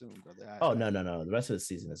anytime soon, brother. Oh no, no, no. The rest of the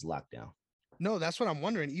season is locked down. No, that's what I'm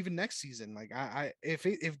wondering. Even next season, like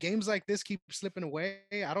if games like this keep slipping away,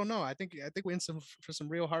 I don't know. I think we're in some for some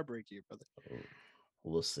real heartbreak here, brother. Oh,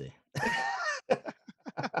 we'll see.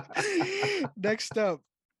 Next up,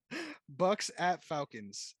 Bucks at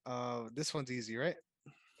Falcons. This one's easy, right?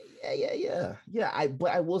 Yeah.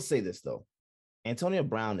 But I will say this though. Antonio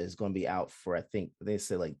Brown is going to be out for I think they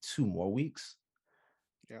say like 2 more weeks,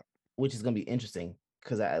 Yeah. which is going to be interesting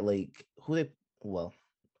because I like who they. Well,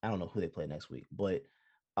 I don't know who they play next week, but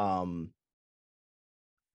um,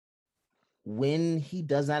 when he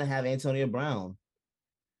does not have Antonio Brown,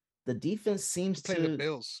 the defense seems They're playing the to.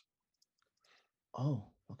 Bills. Oh,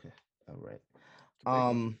 okay, all right. It's a big one.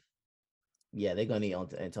 Um, yeah, they're gonna need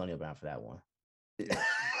Antonio Brown for that one. Yeah.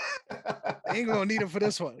 They ain't gonna need him for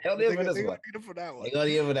this one, They'll but need they him for gonna this they gonna one. need him for that one. They're gonna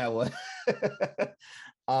need him for that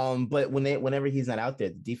one. But whenever he's not out there,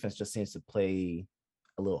 the defense just seems to play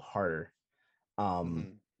a little harder.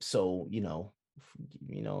 Mhm. So you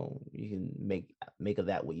can make of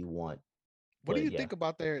that what you want. What do But you yeah, think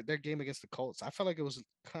about their game against the Colts? I felt like it was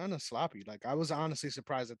kind of sloppy. Like I was honestly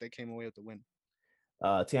surprised that they came away with the win.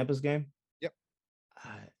 Tampa's game. Yep,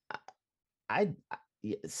 I, I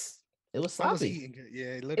yes, it was I was sloppy. eating it. Yeah,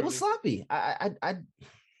 It was literally. sloppy. I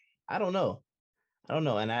don't know. I don't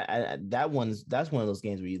know. And that's one of those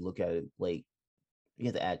games where you look at it like you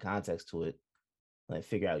have to add context to it, like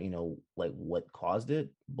figure out like what caused it.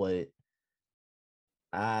 But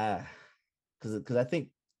I because I think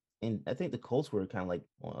the Colts were kind of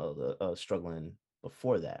like struggling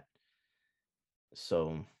before that.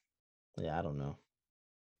 So yeah, I don't know.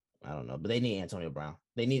 I don't know, but they need Antonio Brown.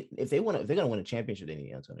 They need if they're gonna win a championship, they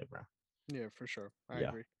need Antonio Brown. Yeah, for sure. I Yeah,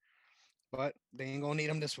 agree. But they ain't gonna need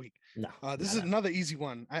him this week. no, This no, is no. another easy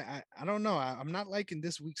one. I don't know. I'm not liking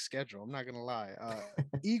this week's schedule. I'm not gonna lie.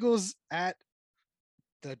 Eagles at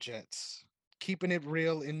the Jets, keeping it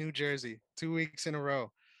real in New Jersey, 2 weeks in a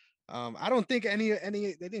row. I don't think any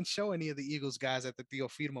they didn't show any of the Eagles guys at the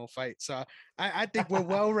Teofimo fight, so I think we're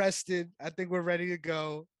well rested. I think we're ready to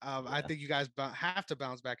go. I Yeah. think you guys have to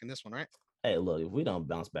bounce back in this one, right? Hey, look, if we don't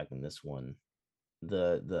bounce back in this one,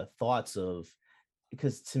 the thoughts of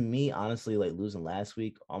because to me, honestly, like losing last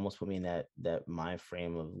week almost put me in that mind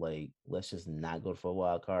frame of like, let's just not go for a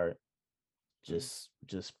wild card. Mm.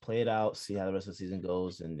 Just play it out, see how the rest of the season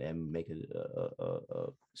goes, and make a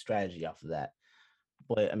strategy off of that.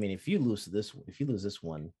 But I mean, if you lose this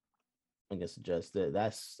one against the Jets,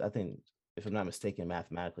 that's I think if I'm not mistaken,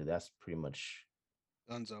 mathematically, that's pretty much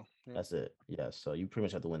Dunzo. Yeah. that's it. Yeah, so you pretty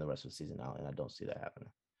much have to win the rest of the season now, and I don't see that happening.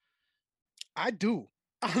 I do,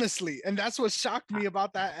 honestly. And that's what shocked me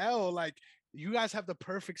about that L. Like, you guys have the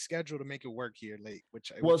perfect schedule to make it work here late,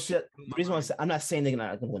 Well, see, which the blew my reason why mind. I'm not saying they're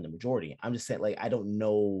not going to win the majority. I'm just saying like I don't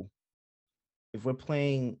know if we're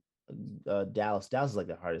playing Dallas. Dallas is like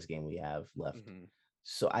the hardest game we have left. Mm-hmm.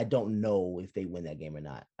 So I don't know if they win that game or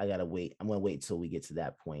not. I gotta wait. I'm gonna wait until we get to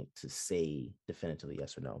that point to say definitively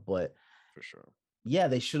yes or no. But For sure. yeah,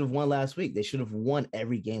 they should have won last week. They should have won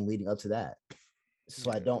every game leading up to that.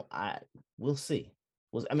 So Yeah, I we'll see.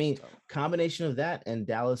 I mean, tough. combination of that and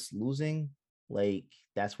Dallas losing, like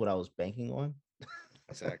that's what I was banking on.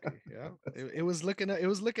 Exactly. Yeah. It was looking up. It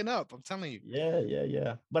was looking up. I'm telling you.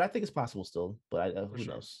 Yeah. But I think it's possible still. But For who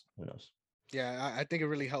sure. knows? Who knows? Yeah, I think it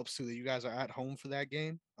really helps too that you guys are at home for that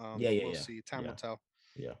game. Yeah, But yeah, we'll yeah, see. Time will yeah, tell.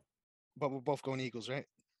 yeah. But we're both going Eagles, right?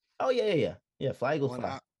 Oh yeah. Fly I Eagles want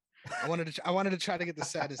fly. I wanted to try to get the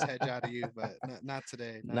sadness hedge out of you, but not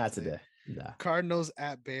today. Not Not today. today. Nah. Cardinals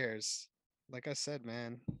at Bears. Like I said,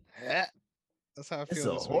 man, that's how I It's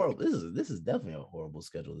feel a this week. horrible. This is definitely a horrible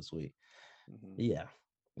schedule this week. Mhm. Yeah,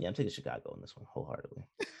 I'm taking Chicago in this one wholeheartedly.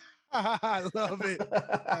 I love it.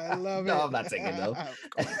 I love No, it. I'm not taking no. Of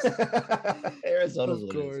course. Arizona's Of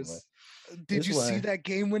what it is, man. course. Did This you see one. that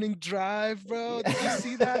game-winning drive, bro? Did you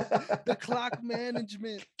see that? The clock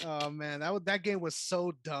management. Oh man, that game was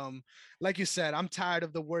so dumb. Like you said, I'm tired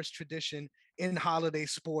of the worst tradition in holiday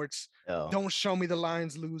sports. Oh, Don't show me the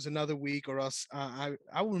Lions lose another week, or else I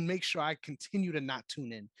will make sure I continue to not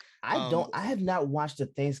tune in. I Um, don't. I have not watched a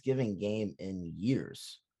Thanksgiving game in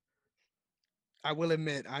years. I will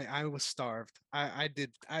admit I was starved. I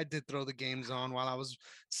did throw the games on while I was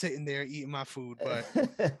sitting there eating my food, but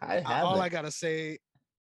I all haven't. I gotta say,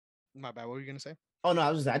 my bad. What were you gonna say? Oh no,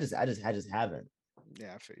 I just haven't.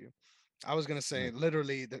 Yeah, I feel you. I was gonna say Mm.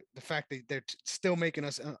 literally the fact that they're still making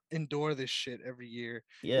us endure this shit every year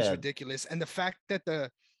is Yeah, ridiculous, and the fact that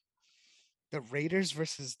the Raiders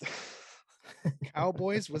versus the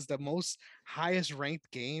Cowboys was the most highest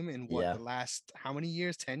ranked game in what yeah, the last how many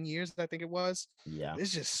years? 10 years, I think it was. yeah,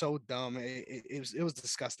 It's just so dumb. It was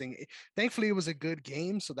disgusting. Thankfully, it was a good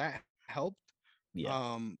game, so that helped.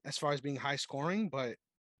 yeah. As far as being high scoring, but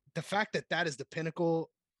the fact that that is the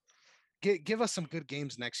pinnacle give us some good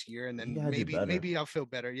games next year, and You then gotta do better. maybe I'll feel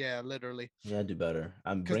better. Yeah, literally, You gotta do better.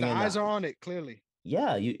 I'm because the bringing eyes the are on it clearly.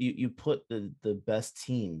 yeah. You put the best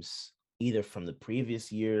teams either from the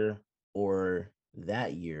previous year or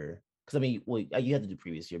that year. Because I mean, well, you have to do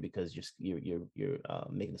previous year because you're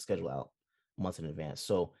making the schedule out months in advance.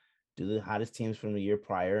 So do the hottest teams from the year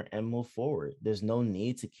prior and move forward. There's no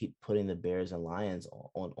need to keep putting the Bears and Lions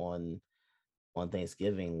on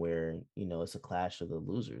Thanksgiving where it's a clash of the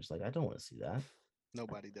losers. Like I don't want to see that.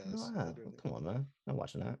 Nobody No, does literally, come on, man. I'm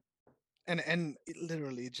watching that. and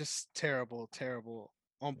literally just terrible, terrible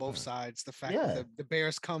on both sides. The fact that Yeah, the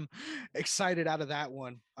Bears come excited out of that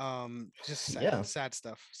one, just yeah, sad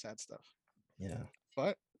stuff, sad stuff. yeah.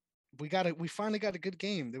 But we finally got a good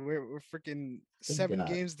game. We're freaking Thank 7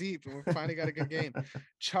 games deep, and we finally got a good game.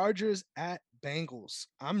 Chargers at Bengals.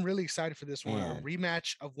 I'm really excited for this one. A Man,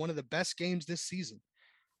 rematch of one of the best games this season.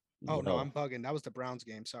 Oh no, yo, I'm bugging. That was the Browns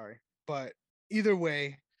game. Sorry, but either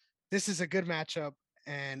way, this is a good matchup,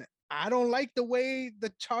 and I don't like the way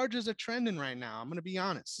the Chargers are trending right now. I'm gonna be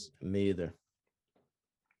honest. me either.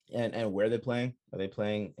 And where are they playing? Are they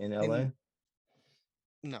playing in In LA?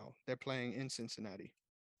 No, they're playing in Cincinnati.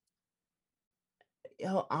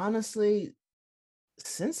 Yo, honestly,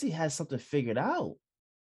 since he has something figured out,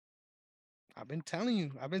 I've been telling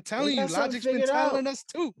you. I've been they telling you. got something Logic's been figured out. telling us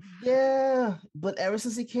too. Yeah, but ever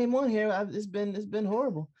since he came on here, it's been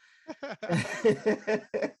horrible.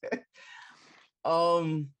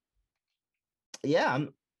 um, yeah,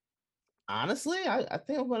 I'm honestly, I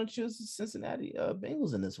think I'm going to choose the Cincinnati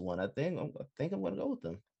Bengals in this one. I think I'm going to go with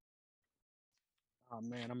them. Oh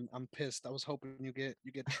man, I'm pissed. I was hoping you get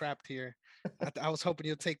trapped here. I was hoping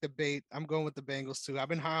you'll take the bait. I'm going with the Bengals too. I've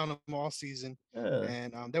been high on them all season, Yeah,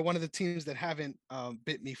 and they're one of the teams that haven't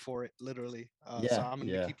bit me for it, literally. So yeah, I'm going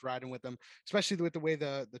to yeah, keep riding with them, especially with the way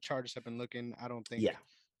the Chargers have been looking. I don't think yeah.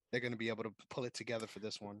 they're going to be able to pull it together for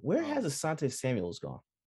this one. Where has Asante Samuels gone?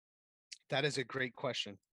 That is a great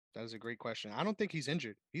question. That is a great question. I don't think he's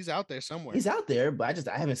injured. He's out there somewhere. He's out there, but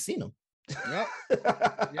I haven't seen him. Yep.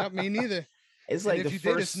 Yep. Me neither. It's And like if the you did,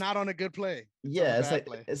 it's first, not on a good play. It's on a yeah, bad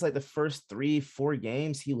play it's like the first 3-4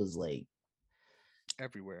 games he was like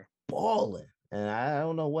everywhere. balling, and I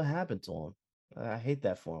don't know what happened to him. I hate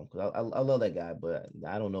that for him because I love that guy, but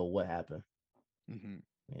I don't know what happened. Hmm.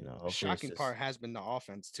 The Hopefully it's shocking just part has been the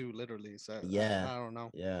offense too, literally. So yeah, I don't know.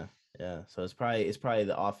 yeah, yeah. So it's probably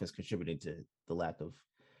the offense contributing to the lack of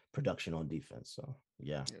production on defense. So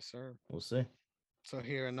yeah, Yes, sir. we'll see. So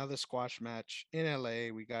here another squash match in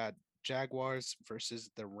LA. We got Jaguars versus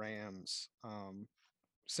the Rams.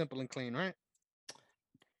 Simple and clean, right?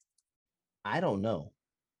 I don't know.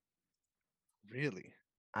 Really?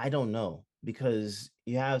 I don't know because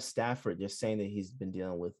you have Stafford just saying that he's been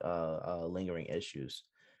dealing with lingering issues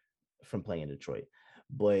from playing in Detroit.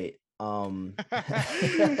 But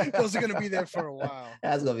Those are gonna be there for a while.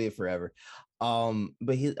 that's gonna be forever.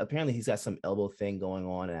 But he apparently he's got some elbow thing going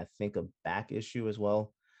on, and I think a back issue as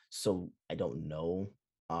well. So I don't know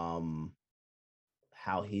um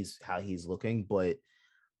how he's looking, but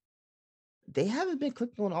they haven't been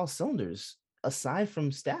clicking on all cylinders aside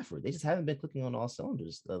from Stafford. They just haven't been clicking on all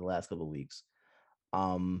cylinders the last couple of weeks.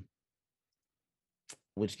 Um,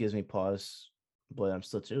 which gives me pause, but I'm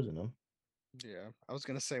still choosing them. Yeah, I was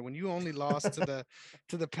gonna say when you only lost to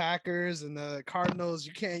the Packers and the Cardinals,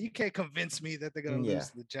 you can't convince me that they're gonna Yeah, lose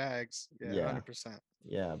to the Jags. Yeah, yeah, 100%.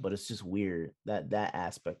 yeah. But it's just weird. That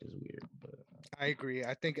aspect is weird. But I agree.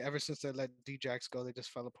 I think ever since they let Djax go, they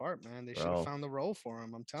just fell apart, man. They should have bro, found the role for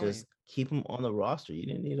him. I'm telling you. just keep him on the roster. You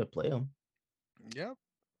didn't need to play him. Yep,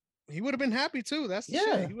 he would have been happy too. That's the shit.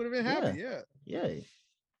 Yeah, He would have been happy. yeah, Yeah. yeah.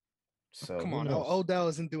 So Come who on, knows? Odell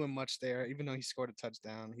isn't doing much there. Even though he scored a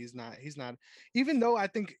touchdown, he's not. He's not. Even though I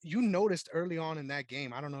think you noticed early on in that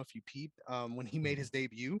game, I don't know if you peeped when he made Mhm. his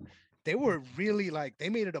debut. They were really like they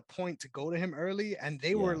made it a point to go to him early, and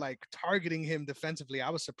they were Yeah. like targeting him defensively. I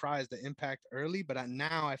was surprised the impact early, but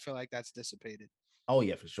now I feel like that's dissipated. Oh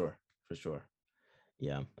yeah, for sure, for sure.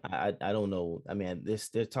 Yeah, I don't know. I mean,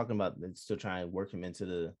 they're talking about they're still trying to work him into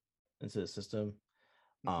the system.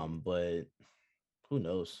 Hmm. But who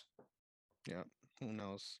knows? Yeah, who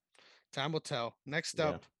knows? Time will tell. Next Yeah.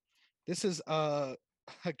 up, this is a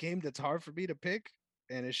game that's hard for me to pick,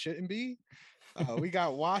 and it shouldn't be. We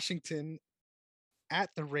got Washington at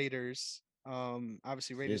the Raiders.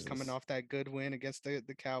 Obviously Raiders coming Jesus. off that good win against the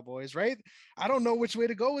Cowboys, right? I don't know which way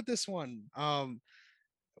to go with this one.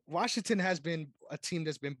 Washington has been a team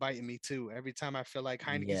that's been biting me too. Every time I feel like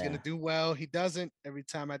Heineke's going Yeah. to do well, he doesn't. Every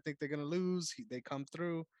time I think they're going to lose, they come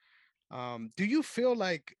through. Do you feel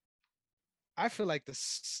like I feel like the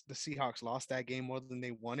Seahawks lost that game more than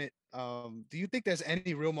they won it. Do you think there's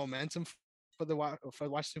any real momentum for the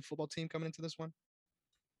Washington football team coming into this one?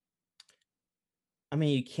 I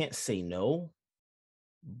mean, you can't say no,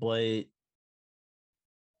 but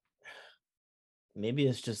maybe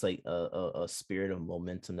it's just like a spirit of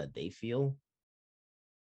momentum that they feel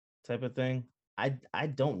type of thing. I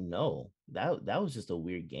don't know. That was just a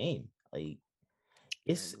weird game. Like I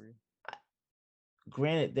it's agree.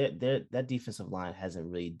 granted that defensive line hasn't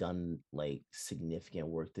really done like significant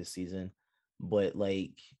work this season, but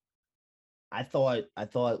like I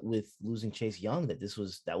thought with losing Chase Young that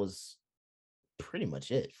that was pretty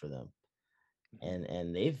much it for them. Mhm.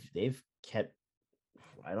 And they've kept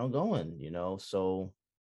right on going. So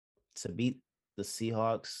to beat the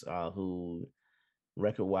Seahawks, who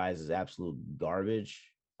record wise is absolute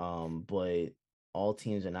garbage, but all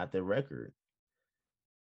teams are not their record,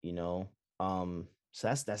 you know. So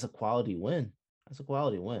that's a quality win. That's a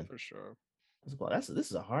quality win. For sure. This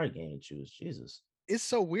is a hard game to choose. Jesus. It's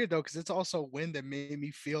so weird though, because it's also a win that made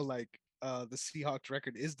me feel like the Seahawks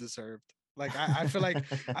record is deserved. Like I feel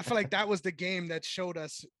like that was the game that showed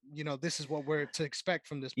us, this is what we're to expect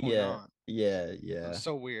from this point Yeah, on. yeah, It was yeah,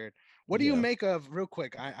 so weird. What do you yeah. make of real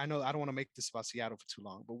quick? I know I don't want to make this about Seattle for too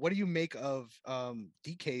long, but what do you make of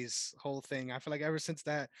DK's whole thing? I feel like ever since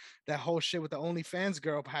that whole shit with the OnlyFans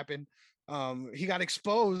girl happened, he got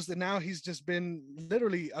exposed and now he's just been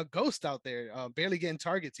literally a ghost out there, barely getting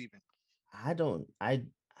targets even. I don't I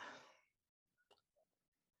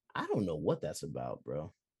don't know what that's about,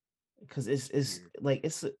 bro. Because it's Weird. like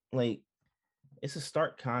it's a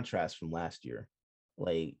stark contrast from last year.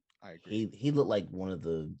 Like I agree. he looked like one of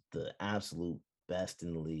the absolute best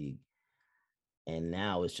in the league, and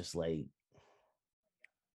now it's just like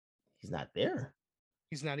he's not there.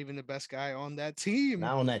 He's not even the best guy on that team.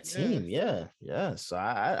 Not on that Yeah. team. Yeah, yeah. So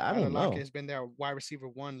I Tyler don't Lockett know. has been their wide receiver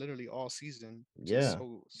one literally all season, which is Yeah,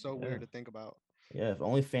 so yeah, weird to think about. yeah. If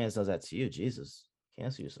OnlyFans does that to you, Jesus,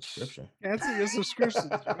 cancel your subscription. Cancel your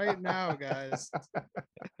subscriptions right now, guys.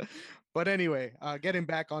 But anyway, getting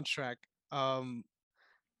back on track. Um,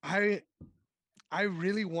 I I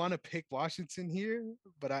really want to pick Washington here,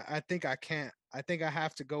 but I think I can't. I think I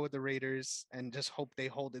have to go with the Raiders and just hope they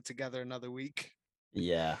hold it together another week.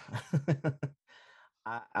 Yeah.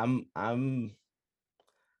 I'm I'm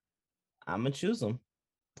gonna choose them.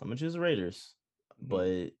 I'm gonna choose the Raiders, Mhm.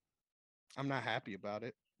 but I'm not happy about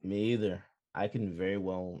it. me either. I can very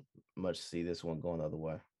well much see this one going the other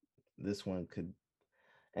way. This one could,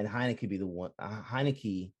 and Heineke could be the one.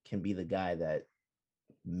 Heineke can be the guy that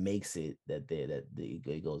makes it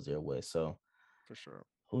it goes their way. So For sure.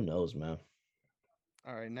 who knows, man?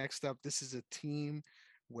 All right, next up, this is a team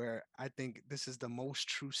where I think this is the most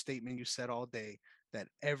true statement you said all day, that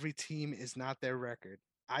every team is not their record.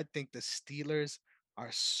 I think the Steelers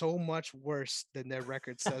are so much worse than their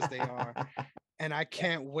record says they are. And I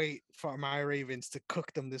can't wait for my Ravens to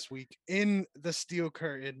cook them this week in the Steel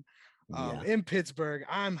Curtain Yeah, in Pittsburgh.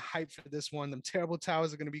 I'm hyped for this one. Them terrible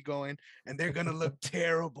towers are going to be going, and they're going to look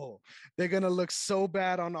terrible. They're going to look so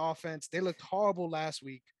bad on offense. They looked horrible last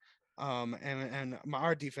week.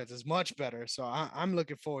 Our defense is much better. So I'm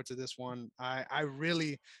looking forward to this one. I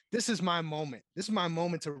really, this is my moment. This is my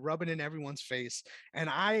moment to rub it in everyone's face. And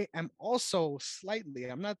I am also slightly,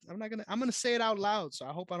 I'm gonna say it out loud. So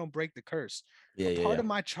I hope I don't break the curse. yeah, A yeah, part yeah. of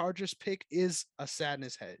my Chargers pick is a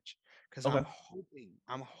sadness hedge because Okay.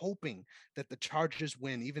 I'm hoping that the Chargers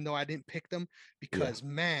win, even though I didn't pick them. Yeah, Because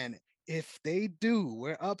man, if they do,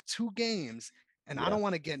 we're up 2 games, and I yeah, don't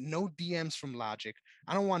want to get no DMs from Logic.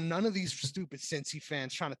 I don't want none of these stupid Cincy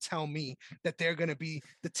fans trying to tell me that they're gonna be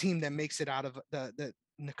the team that makes it out of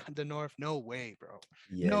the North. No way, bro.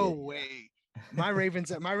 yeah, No yeah, yeah. way. My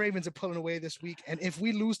Ravens are pulling away this week, and if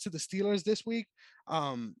we lose to the Steelers this week,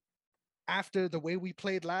 um, after the way we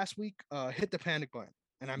played last week, hit the panic button,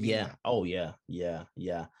 and I mean Yeah. that. Oh yeah, yeah,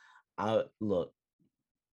 yeah. Look,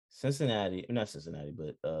 Cincinnati, not Cincinnati,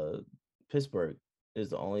 but Pittsburgh is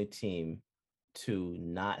the only team to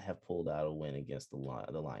not have pulled out a win against the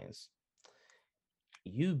Lions.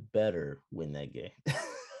 You better win that game.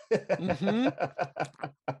 Mm-hmm.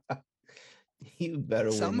 You better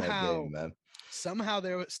win that Somehow, game, man. somehow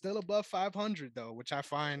they're still above 500 though, which I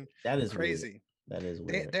find That is weird. crazy. That is There,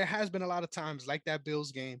 weird. there has been a lot of times like that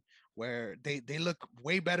Bills game where they look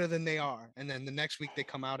way better than they are, and then the next week they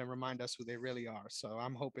come out and remind us who they really are. So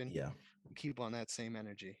I'm hoping Yeah. we keep on that same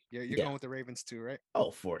energy. You're Yeah. going with the Ravens too, right?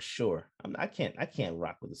 Oh, for sure. I can't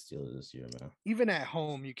rock with the Steelers this year, man. Even at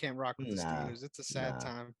home, you can't rock with the Nah, Steelers. It's a sad nah.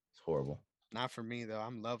 time. It's horrible. Not for me though.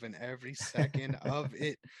 I'm loving every second of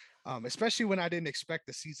it. Especially when I didn't expect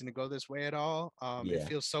the season to go this way at all. It Yeah.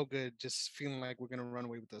 feels so good just feeling like we're gonna run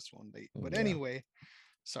away with this one late. But Yeah. anyway,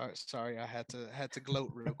 sorry, I had to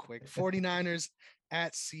gloat real quick. 49ers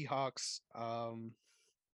at Seahawks.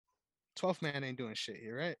 12th man ain't doing shit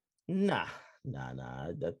here, right? Nah,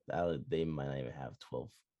 nah. They might not even have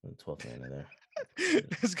 12 men in there.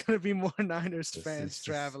 There's gonna be more Niners It's fans it's just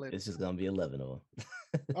traveling. it's just gonna be 11 of them.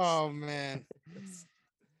 Oh man.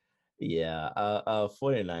 Yeah.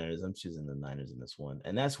 49ers. I'm choosing the Niners in this one.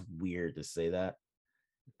 And that's weird to say that.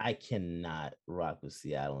 I cannot rock with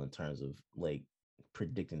Seattle in terms of like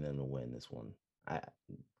predicting them to win this one. I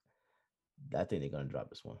I think they're gonna drop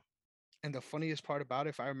this one. And the funniest part about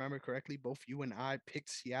it, if I remember correctly, both you and I picked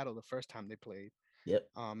Seattle the first time they played. Yep.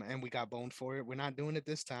 And we got boned for it. We're not doing it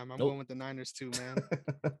this time. I'm going Nope. with the Niners too, man.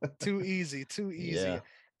 Too easy, too easy. Yeah.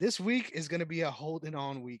 This week is gonna be a holding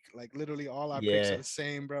on week. Like literally, all our picks are Yeah. the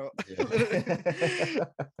same, bro. Yeah.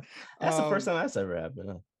 That's the first um, time that's ever happened.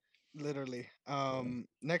 Huh? literally. Yeah.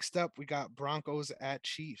 Next up, we got Broncos at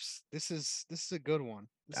Chiefs. This is a good one.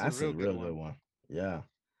 This is a That's a real good real good one. one. Yeah.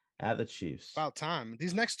 At the Chiefs. About time.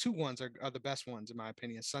 These next two ones are the best ones in my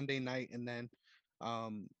opinion. Sunday night and then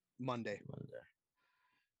um Monday. Monday.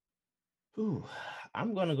 Ooh,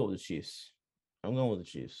 I'm gonna go with the Chiefs. I'm going with the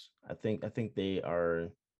Chiefs. I think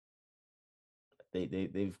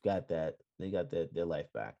they've got that their life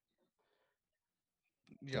back.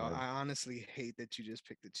 Yo, Uh, I honestly hate that you just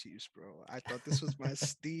picked the Chiefs, bro. I thought this was my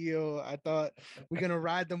steal. I thought we're gonna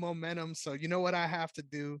ride the momentum. So you know what I have to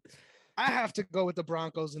do? I have to go with the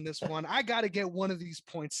Broncos in this one. I got to get one of these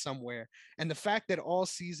points somewhere. And the fact that all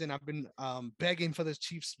season I've been begging for the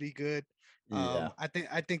Chiefs to be good, yeah. I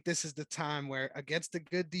think this is the time where against a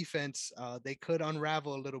good defense, they could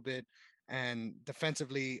unravel a little bit And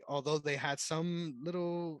defensively, although they had some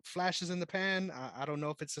little flashes in the pan, I don't know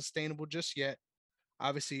if it's sustainable just yet.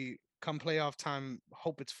 Obviously, come playoff time,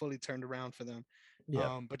 hope it's fully turned around for them.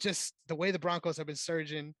 Yeah. But just the way the Broncos have been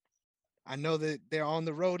surging, I know that they're on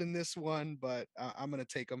the road in this one, but I'm gonna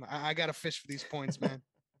take them. I got to fish for these points, man.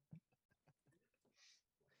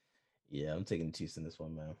 Yeah, I'm taking the Chiefs in this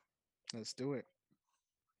one, man. Let's do it.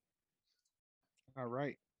 All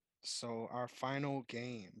right. So our final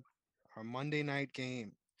game, our Monday night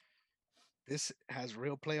game. This has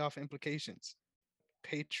real playoff implications.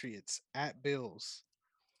 Patriots at Bills.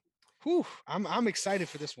 Whew, I'm excited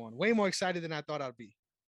for this one. Way more excited than I thought I'd be.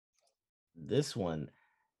 This one,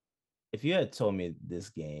 if you had told me this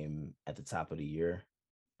game at the top of the year,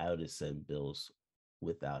 I would have said Bills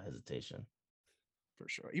without hesitation. For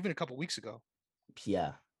sure. Even a couple weeks ago.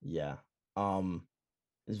 Yeah, yeah. Um,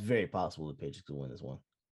 it's very possible the Patriots could win this one,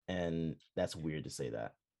 and that's weird to say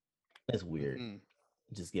that. That's weird, Hmm.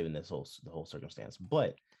 just given the whole circumstance.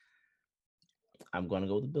 But I'm going to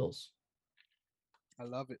go with the Bills. I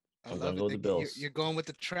love it. I I'm going love to go it. with the Bills. You're going with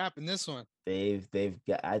the trap in this one. They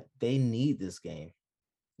need this game.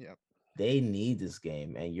 Yep. They need this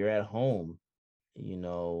game, and you're at home. You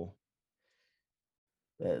know,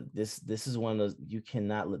 this is one of those, you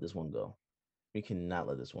cannot let this one go. You cannot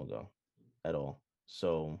let this one go at all.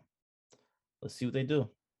 So let's see what they do.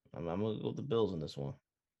 I'm gonna go with the Bills in this one.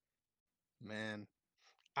 Man,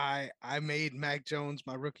 I made Mac Jones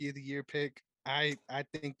my rookie of the year pick. I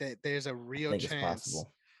think that there's a I real think it's chance.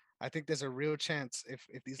 possible. I think there's a real chance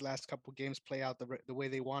if these last couple games play out the way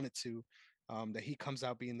they wanted to, that he comes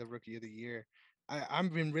out being the rookie of the year.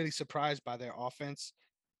 I've been really surprised by their offense,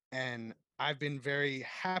 and I've been very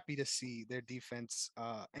happy to see their defense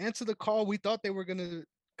answer the call we thought they were going to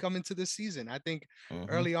come into this season. I think Mm-hmm.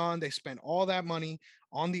 early on they spent all that money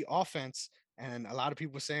on the offense, and a lot of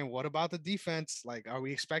people were saying, "What about the defense? Like, are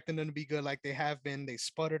we expecting them to be good like they have been?" They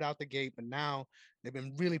sputtered out the gate, but now they've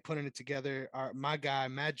been really putting it together. My guy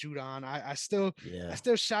Matt Judon, I Yeah.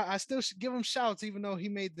 still shout, give him shouts, even though he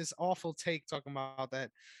made this awful take talking about that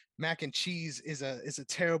mac and cheese is a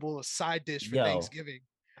terrible side dish for Yo, Thanksgiving.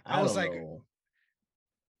 I I was don't like, know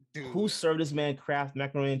who dude, served this man Kraft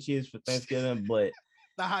macaroni and cheese for Thanksgiving, but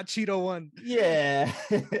the hot Cheeto one. yeah.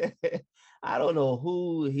 I don't know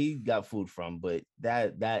who he got food from, but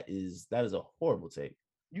that is a horrible take.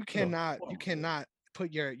 That's a You horrible take. cannot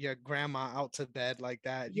put your grandma out to bed like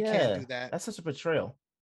that. You can't Yeah, do that. that's such a betrayal.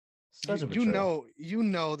 Such you a you betrayal. know you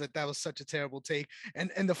know that was such a terrible take, and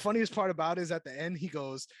the funniest part about it is at the end he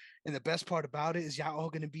goes, and the best part about it is y'all all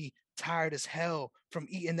gonna be tired as hell from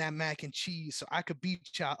eating that mac and cheese, so I could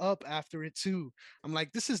beat y'all up after it too. I'm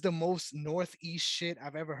like, this is the most northeast shit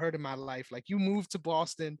I've ever heard in my life. Like, you moved to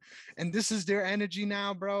Boston and this is their energy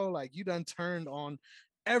now, bro. Like, you done turned on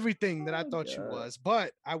everything that I Oh thought you god. was.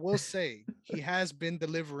 But I will say he has been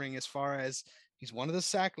delivering as far as he's one of the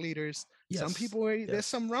sack leaders. Some Yes. people there's Yes.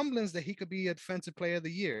 some rumblings that he could be a defensive player of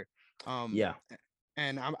the year. Um, Yeah.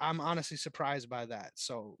 and I'm honestly surprised by that.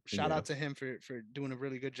 So shout Yeah. out to him for doing a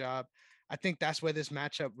really good job. I think that's where this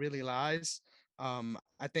matchup really lies.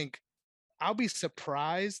 I think I'll be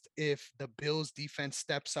surprised if the Bills defense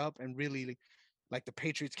steps up and really, like, the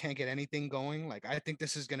Patriots can't get anything going. Like, I think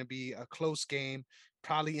this is going to be a close game,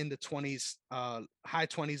 probably in the 20s, high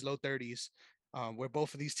 20s, low 30s, where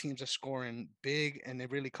both of these teams are scoring big, and it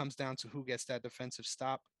really comes down to who gets that defensive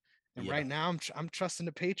stop. And Yeah. right now, I'm trusting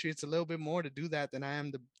the Patriots a little bit more to do that than I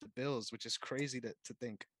am the Bills, which is crazy to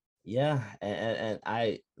think. Yeah. And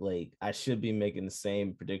I should be making the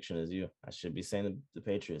same prediction as you. I should be saying the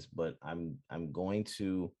Patriots, but I'm going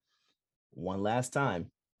to one last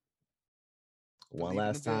time. One Believe in the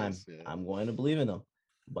last time. Bills. Yeah. I'm going to believe in them.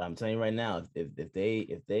 But I'm telling you right now,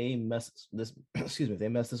 if they mess this excuse me, if they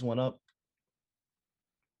mess this one up,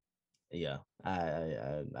 yeah,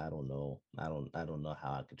 I don't know. I don't know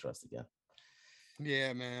how I can trust again.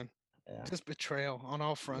 Yeah, man. Yeah. Just betrayal on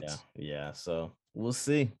all Yeah. fronts. Yeah. So we'll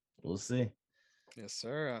see. We'll see. Yes,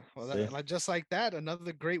 sir. Well, See. like, just like that,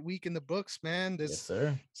 another great week in the books, man. Yes, There's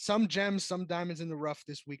sir. some gems, some diamonds in the rough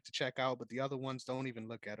this week to check out, but the other ones, don't even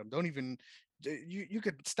look at them. Don't even you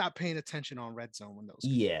could stop paying attention on red zone when those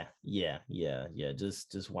come Yeah, yeah, yeah, yeah.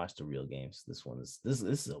 Just watch the real games. This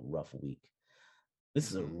is a rough week.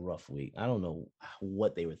 This on. is a rough week. I don't know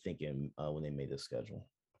what they were thinking when they made this schedule.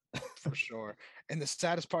 For sure. And the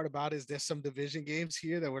saddest part about it is there's some division games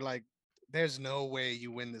here that were like, there's no way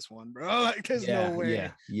you win this one, bro. Like, there's no Yeah, way.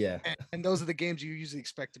 yeah, yeah, And those are the games you usually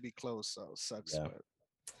expect to be close. So it sucks, yeah, but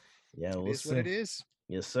yeah. it We'll is what see. it is.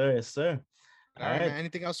 Yes, sir. Yes, sir. All All right, right. man.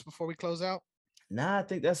 Anything else before we close out? Nah, I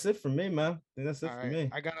think that's it for me, man. I think that's it All for right. me.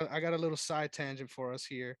 I got a little side tangent for us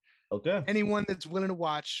here. Okay. Anyone that's willing to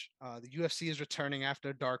watch, the UFC is returning after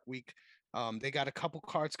a dark week. They got a couple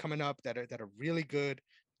cards coming up that are really good.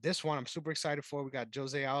 This one I'm super excited for. We got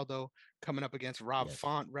Jose Aldo coming up against Rob Yes.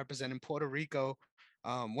 Font representing Puerto Rico.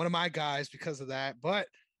 One of my guys because of that. But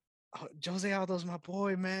Jose Aldo's my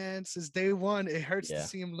boy, man. Since day one, it hurts to Yeah.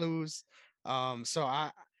 see him lose. So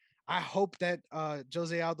I hope that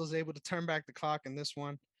Jose Aldo's able to turn back the clock in this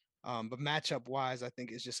one. But matchup wise, I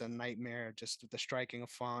think it's just a nightmare, just with the striking of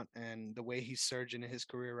Font and the way he's surging in his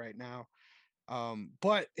career right now.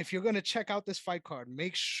 But if you're gonna check out this fight card,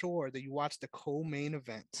 make sure that you watch the co-main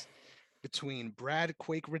event between Brad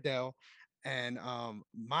Quake Riddell and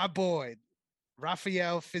my boy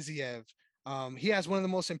Rafael Fiziev. He has one of the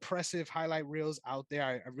most impressive highlight reels out there.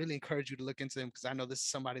 I really encourage you to look into him because I know this is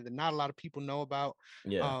somebody that not a lot of people know about.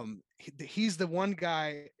 Yeah. He's the one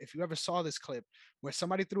guy, if you ever saw this clip, where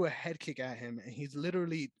somebody threw a head kick at him and he's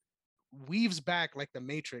literally weaves back like the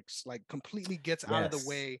Matrix, like completely gets out of the Yes.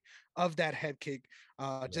 way of that head kick.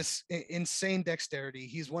 Yes. Just insane dexterity.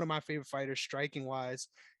 He's one of my favorite fighters, striking wise.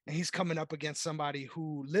 And he's coming up against somebody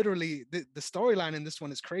who literally, the storyline in this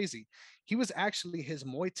one is crazy. He was actually his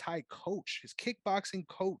Muay Thai coach, his kickboxing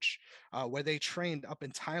coach, where they trained up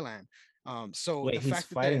in Thailand. So Wait, the he's fact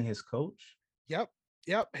that they fighting his coach? Yep.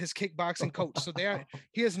 Yep, his kickboxing coach. So there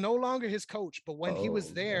he is no longer his coach, but when he was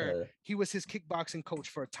Oh there, man. he was his kickboxing coach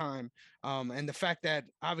for a time. And the fact that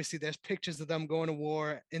obviously there's pictures of them going to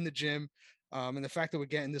war in the gym. And the fact that we're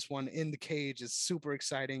getting this one in the cage is super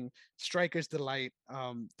exciting. Striker's delight.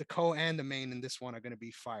 The co and the main in this one are going to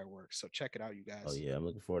be fireworks. So check it out, you Oh guys. yeah, I'm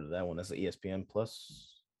looking forward to that one. That's an ESPN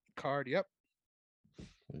Plus. Card. Yep.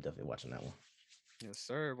 I'm definitely watching that one. Yes,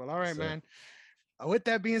 sir. Well, all Yes, right, sir. man. With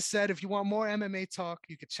that being said, if you want more MMA talk,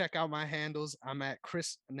 you can check out my handles. I'm at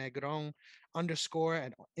Chris Negron underscore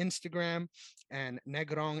at Instagram and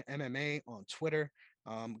Negron MMA on Twitter.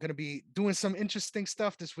 I'm gonna be doing some interesting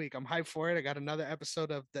stuff this week. I'm hyped for it. I got another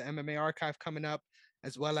episode of the MMA archive coming up,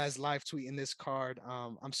 as well as live tweeting this card.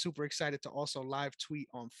 I'm super excited to also live tweet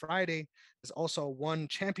on Friday. There's also one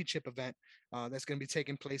championship event that's going to be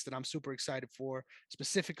taking place that I'm super excited for,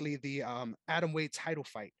 specifically the atom weight title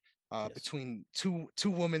fight Yes. between two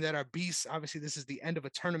women that are beasts. Obviously, this is the end of a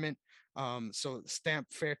tournament. So Stamp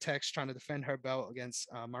Fairtex trying to defend her belt against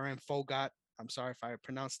Marin Fogat. I'm sorry if I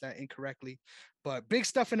pronounced that incorrectly, but big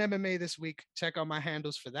stuff in MMA this week. Check out my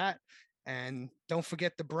handles for that, and don't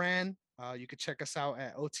forget the brand. You can check us out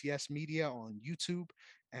at OTS Media on YouTube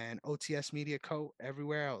and OTS Media Co.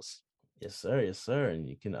 everywhere else. Yes, sir. Yes, sir. And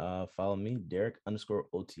you can follow me, Derrick underscore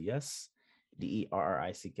OTS,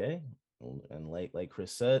 DERRICK. And like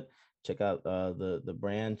Chris said, check out the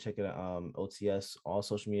brand, check it out, OTS, all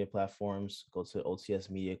social media platforms. Go to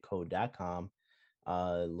otsmediaco.com.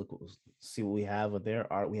 Look, see what we have there.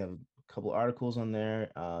 Art, we have a couple articles on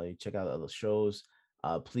there. You check out other shows.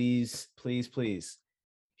 Please, please, please,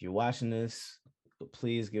 if you're watching this,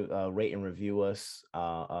 please give rate and review us.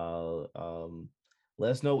 Let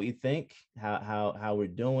us know what you think, how we're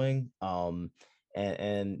doing, and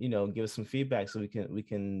give us some feedback so we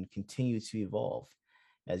can continue to evolve.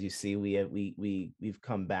 As you see, we've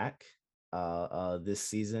come back this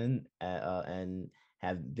season and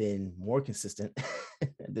have been more consistent,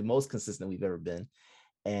 the most consistent we've ever been.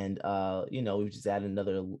 And we've just added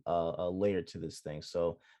another layer to this thing.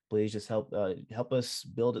 So please just help us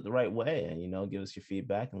build it the right way, and give us your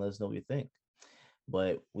feedback and let us know what you think.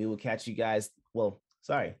 But we will catch you guys. Well,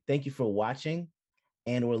 sorry. Thank you for watching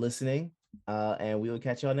and or listening. And we will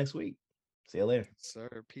catch y'all next week. See you later.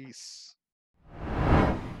 Sir, peace.